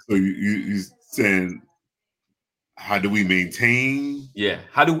 So you saying, how do we maintain? Yeah.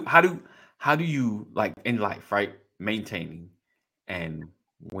 How do you, like, in life, right? Maintaining, and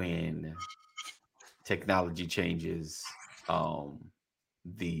when technology changes,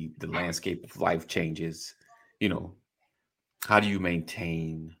 the landscape of life changes, how do you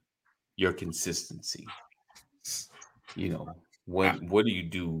maintain your consistency? What do you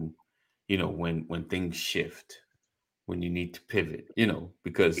do, when things shift, when you need to pivot,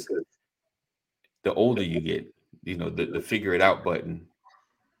 because the older you get, the figure it out button,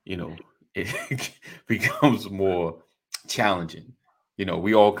 it becomes more challenging.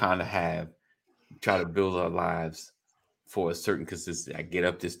 We all kind of try to build our lives for a certain consistency. I get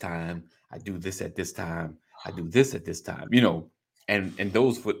up this time, I do this at this time, I do this at this time, and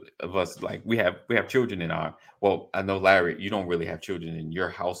those of us, like, we have children in our, well, I know, Larry, you don't really have children in your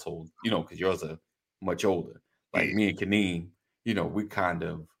household, because yours are much older. Like me and Kaneem, we kind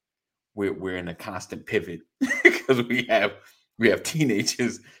of, we're in a constant pivot because we have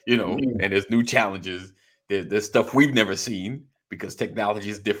teenagers, and there's new challenges. There's stuff we've never seen because technology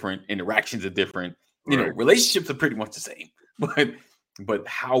is different, interactions are different, you know, relationships are pretty much the same, but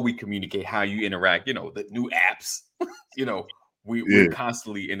how we communicate, how you interact, you know, the new apps, you know, we're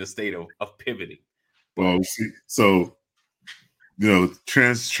constantly in a state of pivoting. Well, see, so you know,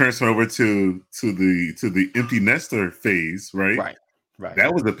 transfer over to the empty nester phase, right? Right.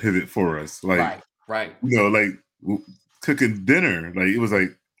 That was a pivot for us. Like, right. You know, like cooking dinner. Like it was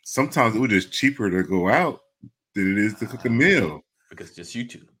like sometimes it was just cheaper to go out than it is to cook a meal. Because just you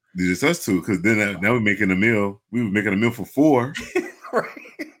two. Just us two. Because then now we're making a meal. We were making a meal for 4. Right.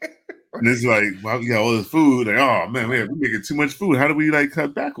 And it's like, well, we got all this food. Like, oh man, we're making too much food. How do we like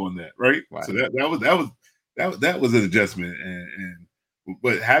cut back on that? Right. So that was an adjustment. And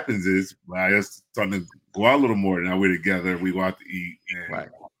what happens is I just starting to go out a little more. Now we're together. We go out to eat. And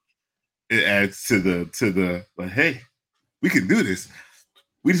it adds to the like, hey, we can do this.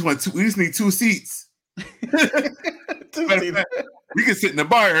 We just need 2 seats. We can sit in the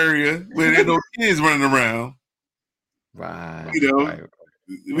bar area where there's no kids running around. Right. You know,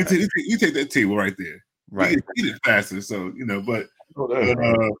 we take that table right there. Right. We can eat it faster. So, you know, but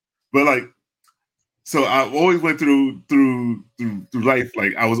like, so I always went through life.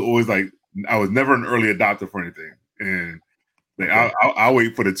 Like I was always like, I was never an early adopter for anything. And like I'll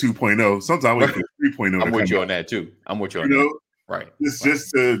wait for the 2.0. Sometimes I wait for the 3.0. I'm with you on that too. I'm with you on that. Right.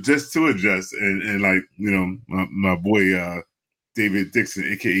 Just to adjust and like, you know, my boy David Dixon,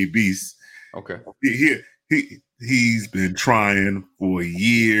 aka Beast. Okay. He's been trying for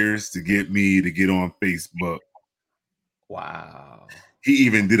years to get me to get on Facebook. Wow. He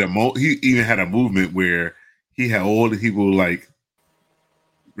even did he even had a movement where he had all the people like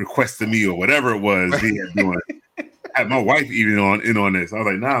requesting me or whatever it was he had doing. Had my wife even on this. I was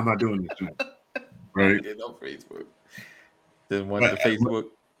like, nah, I'm not doing this. Right? Get on Facebook. Didn't want the Facebook.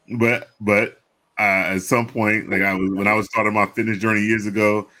 But at some point, like when I was starting my fitness journey years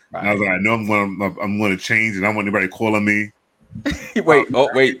ago, I was like, I know I'm going to change, and I don't want anybody calling me. Wait,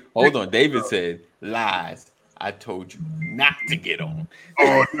 hold on. David said lies. I told you not to get on.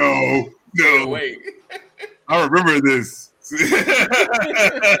 Oh no! Wait, I remember this. It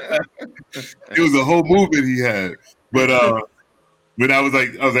was a whole movement he had, but when I was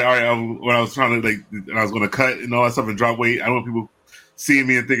like, all right. When I was trying to like, I was going to cut and all that stuff and drop weight. I don't want people seeing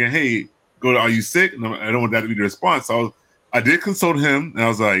me and thinking, "Hey, are you sick?" And I don't want that to be the response. So I did consult him, and I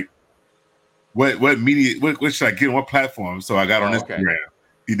was like, "What media? What should I get on what platform?" So I got on Instagram. Okay.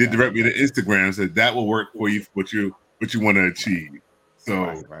 He did direct me to Instagram. Said that will work for you for what you want to achieve. So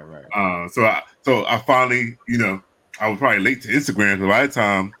right. So I finally, you know, I was probably late to Instagram. So by the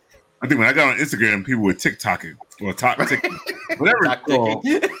time I think when I got on Instagram, people were TikToking or TikToking, whatever it's called.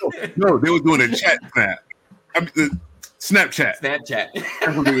 No, they were doing a chat snap. I mean, the Snapchat. That's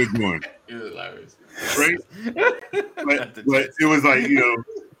what they were doing. It was hilarious. Right? but it was like, you know,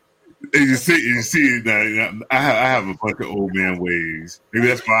 and you see that, you know, I have a bunch of old man ways. Maybe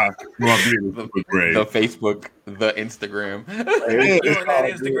that's why I'm being the Facebook, the Instagram.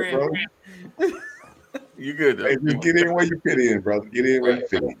 You good though. Hey, just get in where you fit in, brother. Get in where you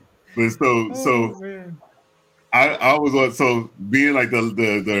fit in. But I was on, so being like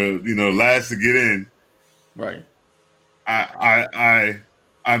the you know, last to get in. Right.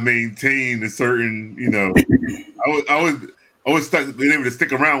 I maintained a certain, you know, I was stuck being able to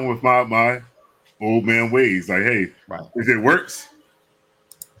stick around with my old man ways. Like, hey, if it works,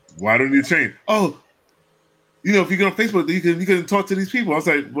 why don't you change? Oh, you know, if you get on Facebook, you can talk to these people. I was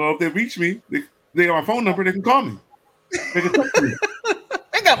like, well, if they reach me, they got my phone number, they can call me. They can text me.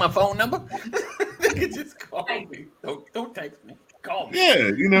 They got my phone number. They can just call me. Don't text me. Call me.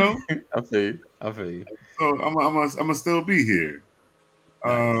 Yeah, you know. I feel you. So I'm gonna still be here.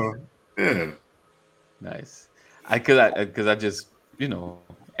 Yeah. Nice. Because I just, you know,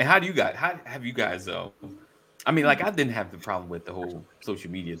 and how have you guys I mean, like I didn't have the problem with the whole social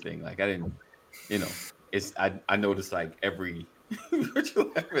media thing. Like I didn't, you know, I noticed like every what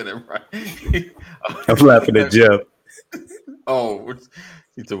you laughing at, right? I'm laughing at Jeff. Oh,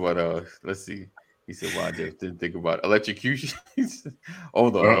 he said what let's see. He said, "Why Jeff didn't think about electrocution?"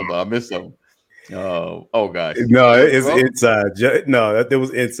 Hold on, I missed something. Oh gosh. No, it's inside. No, that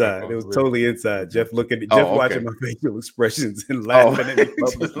was inside. It was totally inside. Jeff looking at Jeff watching my facial expressions and laughing at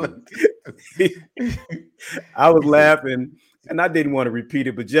me. I was laughing and I didn't want to repeat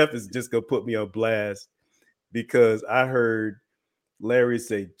it, but Jeff is just gonna put me on blast because I heard Larry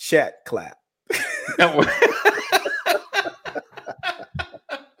say chat clap.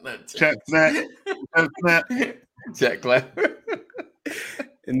 Chat clap.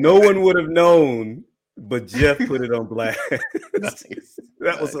 And no one would have known, but Jeff put it on blast.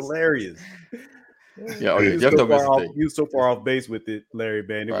 That was hilarious. Yeah, you were so far off base with it, Larry,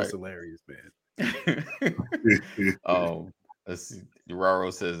 man. It was hilarious, man. Let's see.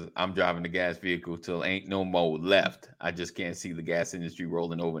 Raro says, I'm driving the gas vehicle till ain't no more left. I just can't see the gas industry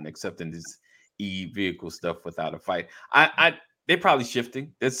rolling over and accepting this vehicle stuff without a fight. They're probably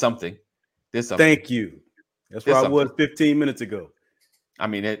shifting. There's something. Thank you. That's where I was 15 minutes ago. I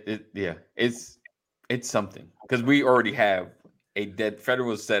mean, it's something because we already have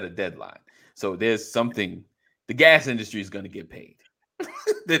federal set a deadline. So there's something. The gas industry is going to get paid.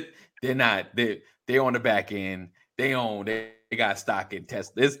 They're on the back end. They got stock in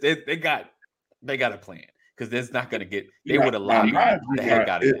Tesla. They got a plan because there's not going to get. They would have lobbied the heck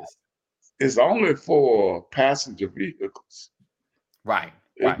out of this. It's only for passenger vehicles. Right.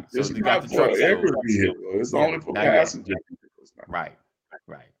 It's so not for every vehicle. It's only for passenger vehicles. Now. Right.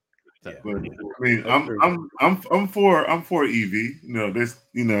 So, but, I mean, I'm for EV. You know, this.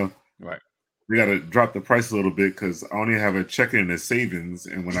 You know, right. We got to drop the price a little bit because I only have a checking and a savings,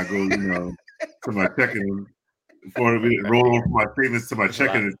 and when I go, to my checking, before I roll over my savings to my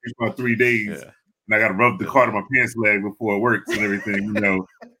checking, it takes about 3 days, and I got to rub the card on my pants leg before it works and everything.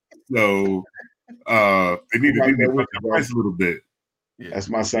 So they need to drop the price a little bit. Yeah. That's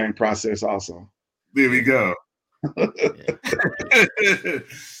my same process, also. There we go.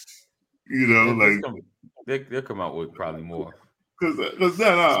 They'll come out with probably more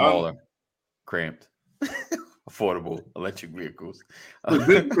smaller, cramped, affordable electric vehicles.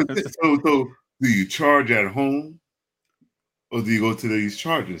 So do you charge at home, or do you go to these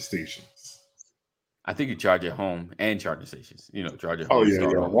charging stations? I think you charge at home and charging stations. Charge at home. Oh yeah.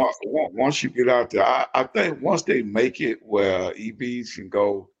 Once you get out there, I think once they make it where EVs can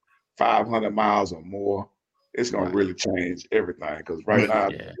go 500 miles or more, it's gonna really change everything. Because right now,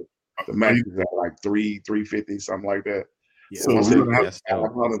 the max is at like 350, something like that. Yeah. So once they have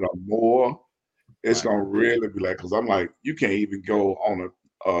 500 or more, it's gonna really be like. Because I'm like, you can't even go on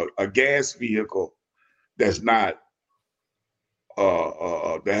a gas vehicle that's not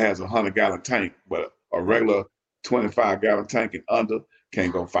that has a 100-gallon tank, but a regular 25-gallon tank and under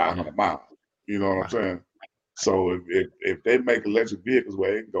can't go 500 miles. You know what I'm saying? So if they make electric vehicles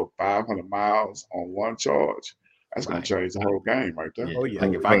where they can go 500 miles on one charge, that's going to change the whole game right there. Yeah. Oh, yeah.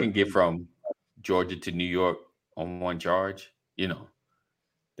 Like if I can get from Georgia to New York on one charge, that'd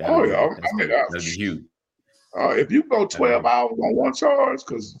be huge. If you go 12 hours on one charge,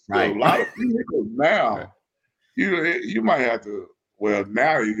 because a lot of vehicles now, you might have to. Well,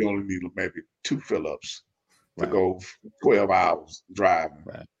 now you only need maybe 2 fill-ups to go 12 hours driving.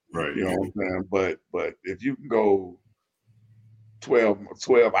 Right. You know what I'm saying? But if you can go 12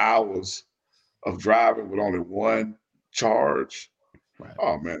 hours of driving with only one charge,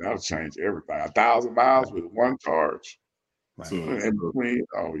 oh man, that'll change everything. 1,000 miles with one charge. So in between,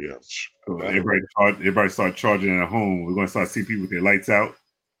 oh yeah. Everybody start charging at home. We're gonna start seeing people with their lights out.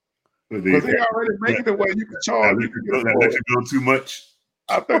 Because they already making it where you can charge. That let you go too much.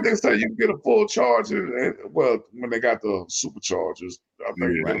 I think they say you can get a full charge when they got the superchargers, I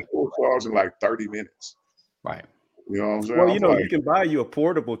think you get a full charge in like 30 minutes. Right. You know what I'm saying? Well, you can buy you a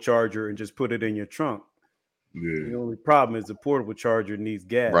portable charger and just put it in your trunk. Yeah. The only problem is the portable charger needs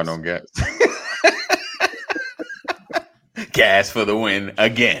gas. Run on gas. Gas for the win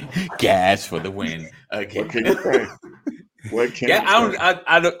again. Gas for the win again. I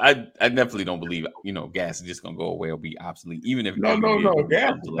definitely don't believe gas is just gonna go away or be obsolete, even if no,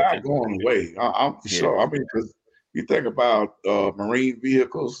 gas is not going away. I'm for sure. I mean, because you think about marine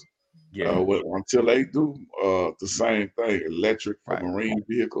vehicles, until they do the same thing, electric for marine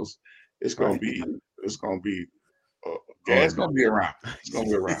vehicles, it's gonna be gas gonna be around. It's gonna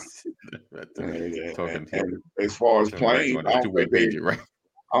be around. and as far as planes, I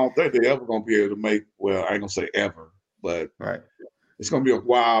don't think they ever gonna be able to make. Well, I ain't gonna say ever. But it's going to be a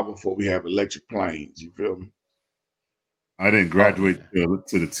while before we have electric planes. You feel me? I didn't graduate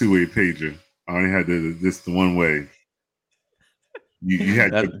to the two-way pager. I only had the one way. You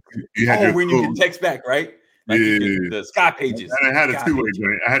had when you can text back, right? Like the Sky Pages. I had a two-way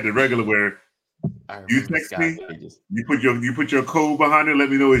joint. I had the regular where you text me, you put your code behind it, let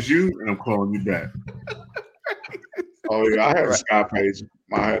me know it's you, and I'm calling you back. Oh yeah, I had a Sky Pager.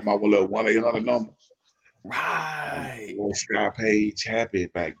 I had my little 1-800 number. Right. Sky Page happy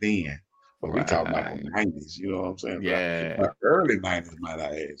back then. But we talking about the 90s, you know what I'm saying? Yeah. But early 90s might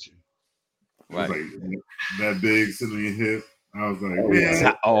have had you. Right. Like that big sitting on your hip. I was like,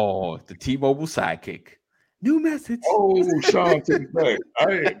 the T-Mobile Sidekick. New message. Oh, Sean, take it back.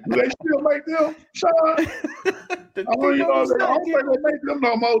 Hey, do they still make them, Sean? I don't think they make them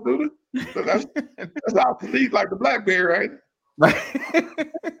no more, do they? So that's obsolete like the BlackBerry, ain't it? Right.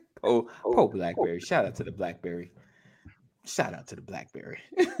 Oh, BlackBerry! Shout out to the BlackBerry. shout out to the BlackBerry.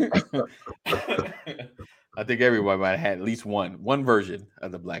 I think everyone might have had at least one version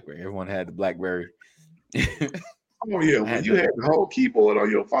of the BlackBerry. Everyone had the BlackBerry. Oh yeah, when you had the whole keyboard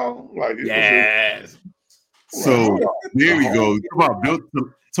on your phone, like it yes. So there we go.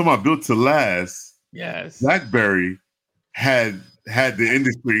 Talking about built to last. Yes. BlackBerry had the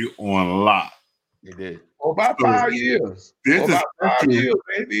industry on lock. They did. For about 5 years. There's For about 5 years,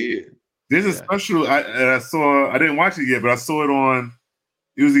 they did. There's a special I saw. I didn't watch it yet, but I saw it on.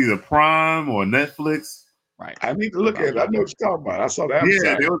 It was either Prime or Netflix. Right. I need to look at it. I know what you're talking about. I saw that.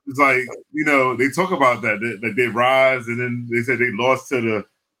 Yeah, it was like, they talk about that they rise, and then they said they lost to the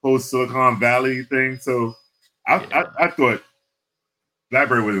whole Silicon Valley thing. So I thought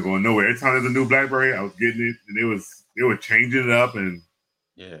BlackBerry wasn't going nowhere. Every time there's a new BlackBerry, I was getting it, and they were changing it up, and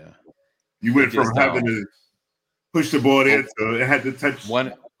you went from having to push the board in to it had to touch.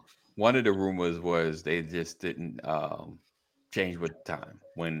 One of the rumors was they just didn't change with the time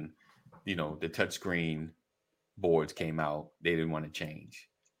when the touchscreen boards came out. They didn't want to change.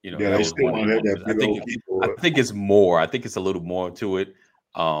 They still want that. I think it's more. I think it's a little more to it.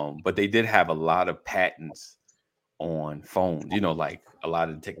 But they did have a lot of patents on phones. Like a lot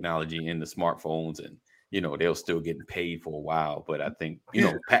of the technology in the smartphones, and they'll still getting paid for a while. But I think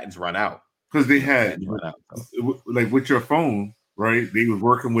patents run out because they had like with your phone, right? They was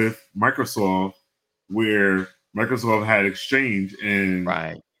working with Microsoft, where Microsoft had Exchange, and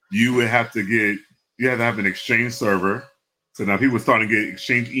you would have to have an Exchange server. So now people are starting to get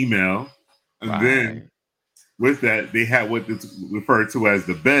Exchange email. And then with that, they had what is referred to as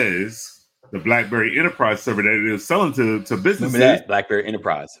the BES, the BlackBerry Enterprise server that they were selling to businesses. Remember that? BlackBerry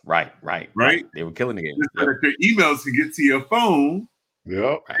Enterprise. Right. They were killing the game. So that your emails can get to your phone.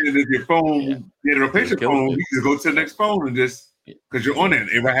 Yep. And if your phone, you replace your phone, you just go to the next phone and just, because you're on it.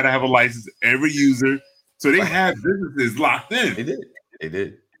 Everybody had to have a license, every user. So they had businesses locked in. They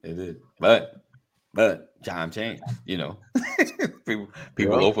did. But time changed,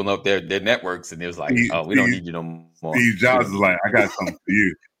 People open up their networks, and it was like, we don't need you no more. Steve Jobs is like, I got something for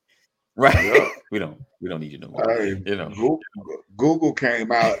you. Right. Yeah. we don't need you no more. Google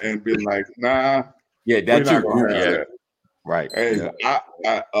came out and been like, nah. Yeah, that's your group. Yeah. Right. Hey,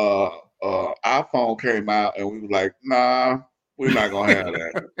 iPhone came out and we were like, nah, we're not gonna have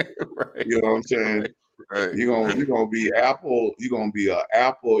that. Right. You know what I'm saying? Right. You're gonna be Apple. You're gonna be an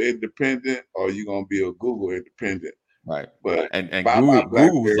Apple independent, or you're gonna be a Google independent. Right. But and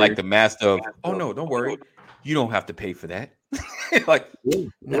Google was like the master of. Oh no, don't worry. You don't have to pay for that. You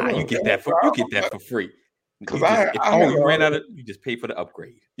get that for free. Because you ran out of, you just pay for the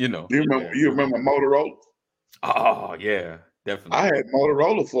upgrade. You remember Motorola? Oh yeah, definitely. I had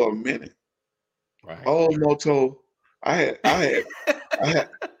Motorola for a minute. Right. Oh, Moto. I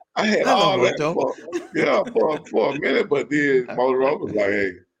had all that for a minute, but then Motorola was like,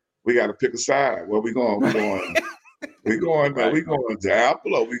 "Hey, we got to pick a side. Where we going? We going to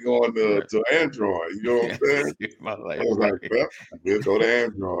Apple, or we going to Android? You know what I'm saying?" I was like, "Well, we'll go to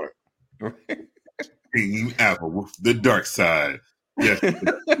Android." Team Apple, the dark side. Yes.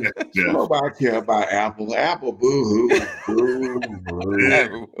 Nobody care about Apple. Apple, boo-hoo. You know what I'm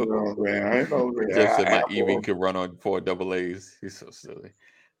saying? I ain't know that. Just said my EV could run on 4 AA's. He's so silly.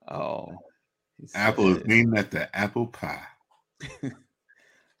 Oh, Apple is named after apple pie. Yeah.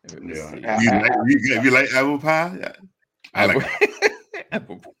 You like apple pie? Yeah. I like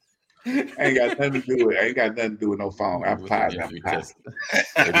apple pie. Ain't got nothing to do with no phone. Apple pie is apple pie.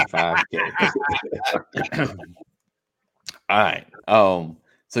 85K. All right.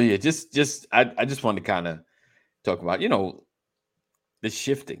 So yeah, I just wanted to kind of talk about, the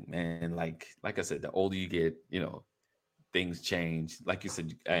shifting, man. Like I said, the older you get, things change. Like you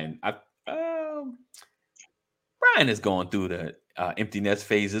said, and Brian is going through the empty nest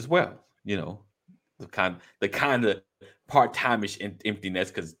phase as well. The kind of part-time-ish empty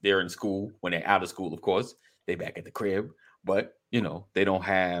nest, because they're in school. When they're out of school, of course, they back at the crib. But they don't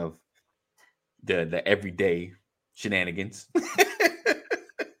have the everyday shenanigans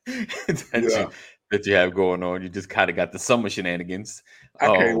that you have going on. You just kind of got the summer shenanigans. I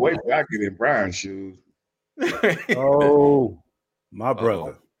can't wait till I get in Brian's shoes. Oh, my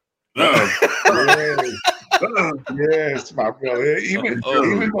brother. Yes, my brother. Even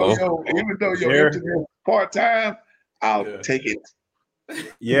though your internet part-time, I'll take it.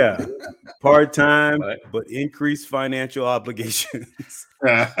 Yeah, part-time, but increased financial obligations.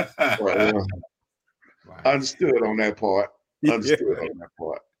 Understood on that part. On that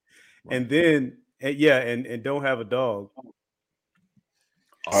part. And then, and don't have a dog.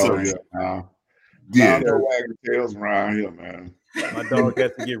 Oh, yeah. No wagging tails around here, man. My dog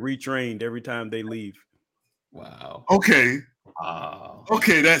has to get retrained every time they leave. Wow. Okay. Wow.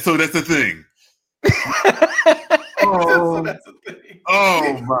 Okay, that's the thing. So that's the thing.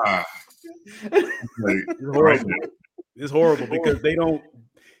 Oh my. It's horrible. It's horrible because they don't,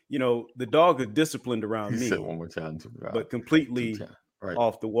 the dog is disciplined around He me, said one more time, but completely right.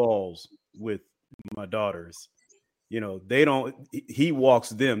 off the walls with my daughters. They don't, he walks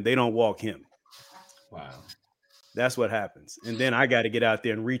them, they don't walk him. Wow. That's what happens. And then I got to get out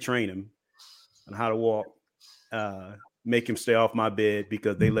there and retrain him on how to walk, make him stay off my bed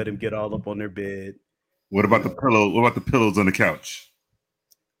because they let him get all up on their bed. What about the pillow? What about the pillows on the couch?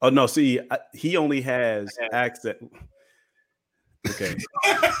 Oh no! See, he only has access. Okay.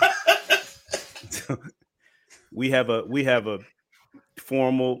 we have a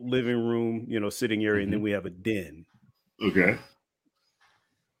formal living room, sitting area, and then we have a den. Okay.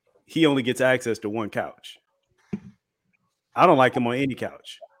 He only gets access to one couch. I don't like him on any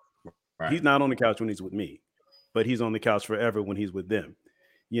couch. Right. He's not on the couch when he's with me, but he's on the couch forever when he's with them.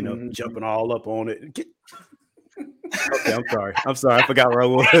 Jumping all up on it. Okay, I'm sorry. I forgot where I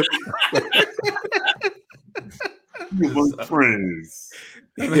was. We're friends.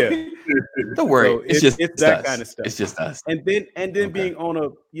 Yeah. Don't worry. So it's that us. Kind of stuff. It's just us. And then being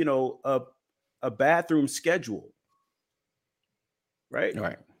on a bathroom schedule. Right?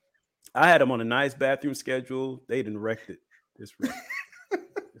 Right. I had him on a nice bathroom schedule. They didn't wreck it. It's wrecked.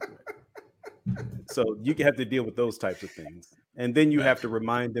 So you have to deal with those types of things. And then you have to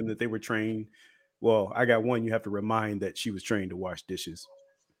remind them that they were trained. Well, I got one. You have to remind that she was trained to wash dishes.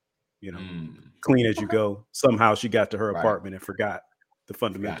 Clean as you go. Somehow she got to her apartment and forgot the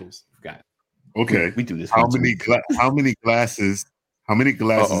fundamentals. Forgot. Okay. We do this. How many glasses end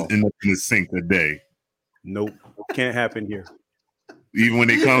up in the sink a day? Nope. Can't happen here. Even when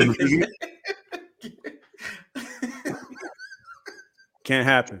they come to visit? Can't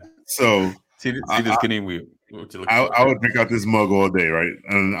happen. So see this getting weird. I would drink out this mug all day, right?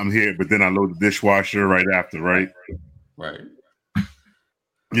 And I'm here, but then I load the dishwasher right after, right? Right.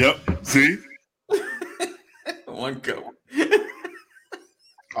 Yep. See? One cup.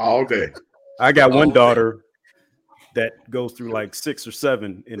 All day. I got one daughter that goes through like 6 or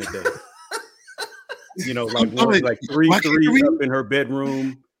 7 in a day. Like three up in her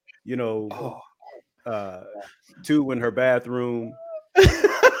bedroom, 2 in her bathroom.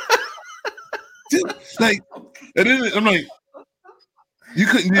 Like, and then I'm like, you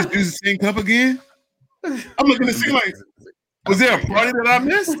couldn't just use the same cup again? I'm looking at the like, was there a party that I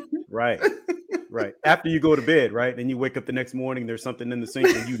missed? Right. After you go to bed, right? And you wake up the next morning, there's something in the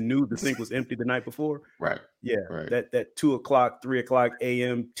sink and you knew the sink was empty the night before. Right. Yeah. Right. That 2 o'clock, 3 o'clock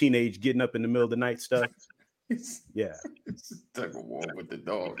a.m. teenage getting up in the middle of the night stuff. Yeah. It's tug of war with the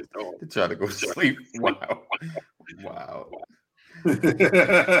dog to try to go to sleep. Wow.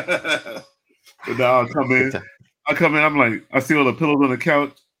 But now I come in, I'm like, I see all the pillows on the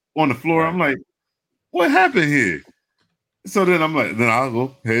couch, on the floor. Right. I'm like, what happened here? So then I'm like, then I'll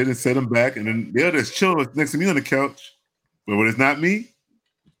go ahead and set them back, and then they'll just chill next to me on the couch. But when it's not me,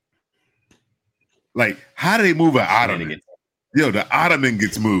 like, how do they move an ottoman? Yo, the ottoman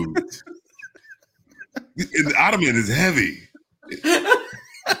gets moved. And the ottoman is heavy.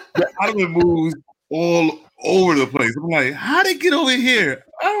 The ottoman moves all over the place. I'm like, how they get over here?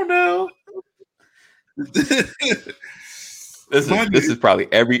 I don't know. This is probably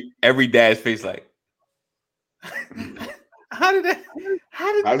every dad's face. Like, how did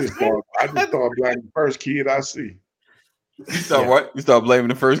I just thought blaming the first kid I see. You start what? You start blaming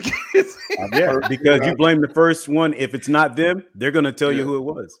the first kids? Yeah, because you blame the first one. If it's not them, they're gonna tell you who it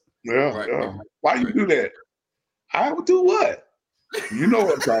was. Yeah, right. Yeah. Why you do that? I would do what? You know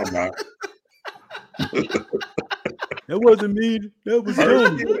what I'm talking about. That wasn't me. That was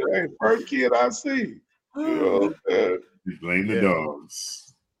first kid I see. You blame the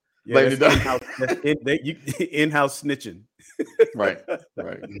dogs. Yeah, blame the dogs. In-house snitching. Right.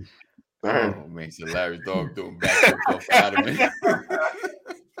 Oh man, it's a Larry's dog doing backflips out of me.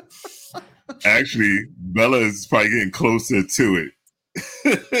 Actually, Bella is probably getting closer to it.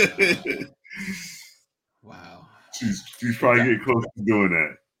 Wow. She's probably getting close to doing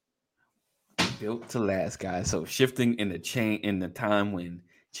that. Built to last, guys. So shifting in the time when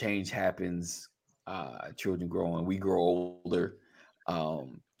change happens, children growing, we grow older,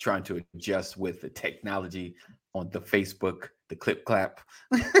 trying to adjust with the technology on the Facebook, the clip clap,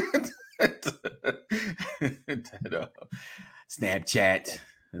 Snapchat,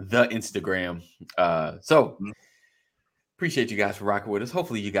 the Instagram. So appreciate you guys for rocking with us.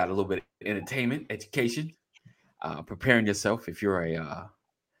 Hopefully you got a little bit of entertainment, education, preparing yourself if you're a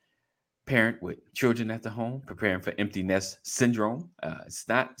parent with children at the home, preparing for empty nest syndrome. It's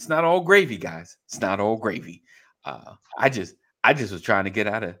not all gravy, guys. It's not all gravy. I just was trying to get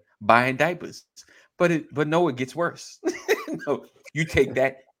out of buying diapers, but no, it gets worse. No, you take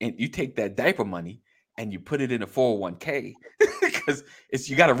that diaper money and you put it in a 401k because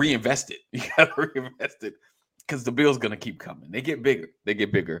you got to reinvest it. You got to reinvest it because the bill's gonna keep coming. They get bigger. They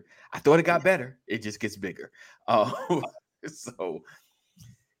get bigger. I thought it got better. It just gets bigger. So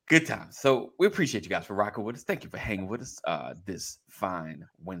good time. So we appreciate you guys for rocking with us. Thank you for hanging with us this fine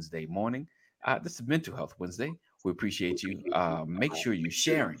Wednesday morning. This is Mental Health Wednesday. We appreciate you. Make sure you're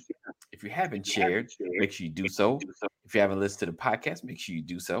sharing. If you haven't shared, make sure you do so. If you haven't listened to the podcast, make sure you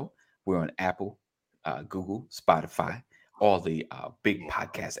do so. We're on Apple, Google, Spotify, all the big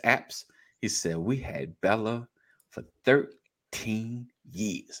podcast apps. He said we had Bella for 13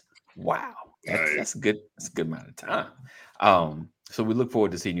 years. Wow. That's a good amount of time. So we look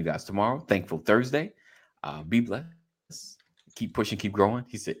forward to seeing you guys tomorrow. Thankful Thursday. Be blessed. Keep pushing, keep growing.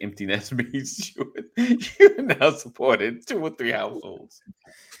 He said empty nest means you now supported 2 or 3 households.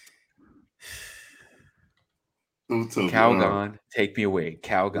 Calgon, take me away.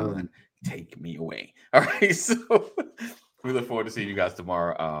 Calgon, take me away. All right. So we look forward to seeing you guys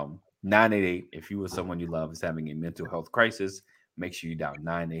tomorrow. 988. If you or someone you love is having a mental health crisis, make sure you dial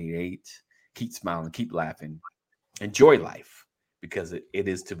 988. Keep smiling, keep laughing, enjoy life because it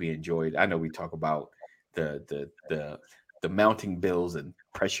is to be enjoyed. I know we talk about the mounting bills and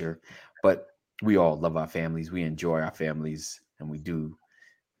pressure, but we all love our families. We enjoy our families, and we do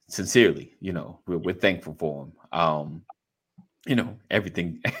sincerely. We're thankful for them.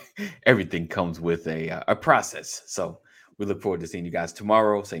 Everything comes with a process. So we look forward to seeing you guys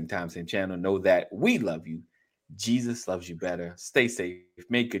tomorrow, same time, same channel. Know that we love you. Jesus loves you better. Stay safe.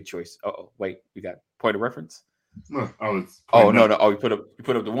 Make good choice. Oh, wait, we got point of reference. No, I was. No. Oh, you put up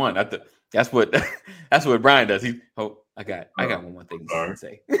the one. That's what Brian does. I got one more thing to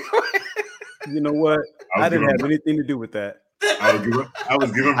say. You know what? I didn't have anything to do with that. I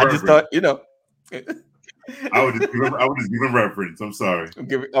was giving. I just thought, I would just give him reference. I'm sorry.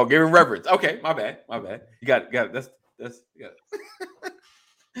 Give him reference. Okay, my bad. You got it. That's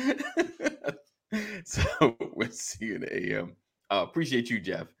So we'll see you in the AM. Appreciate you,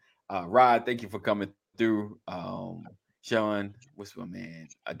 Jeff. Rod, thank you for coming through. Sean, what's my man?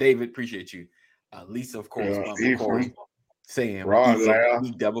 David, appreciate you. Lisa, of course. Corey, Sam, Rod,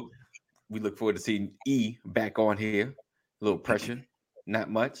 E double. We look forward to seeing E back on here. A little pressure, not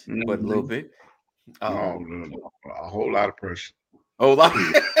much, but a little bit. No. A whole lot of pressure. A whole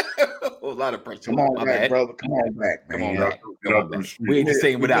lot of pressure. Come on back, brother. Come on back, man. Come on back. We ain't the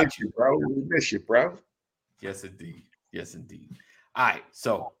same without you, bro. We miss you, bro. Yes, indeed. All right,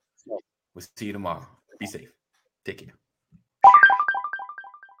 so we'll see you tomorrow. Be safe. Take care.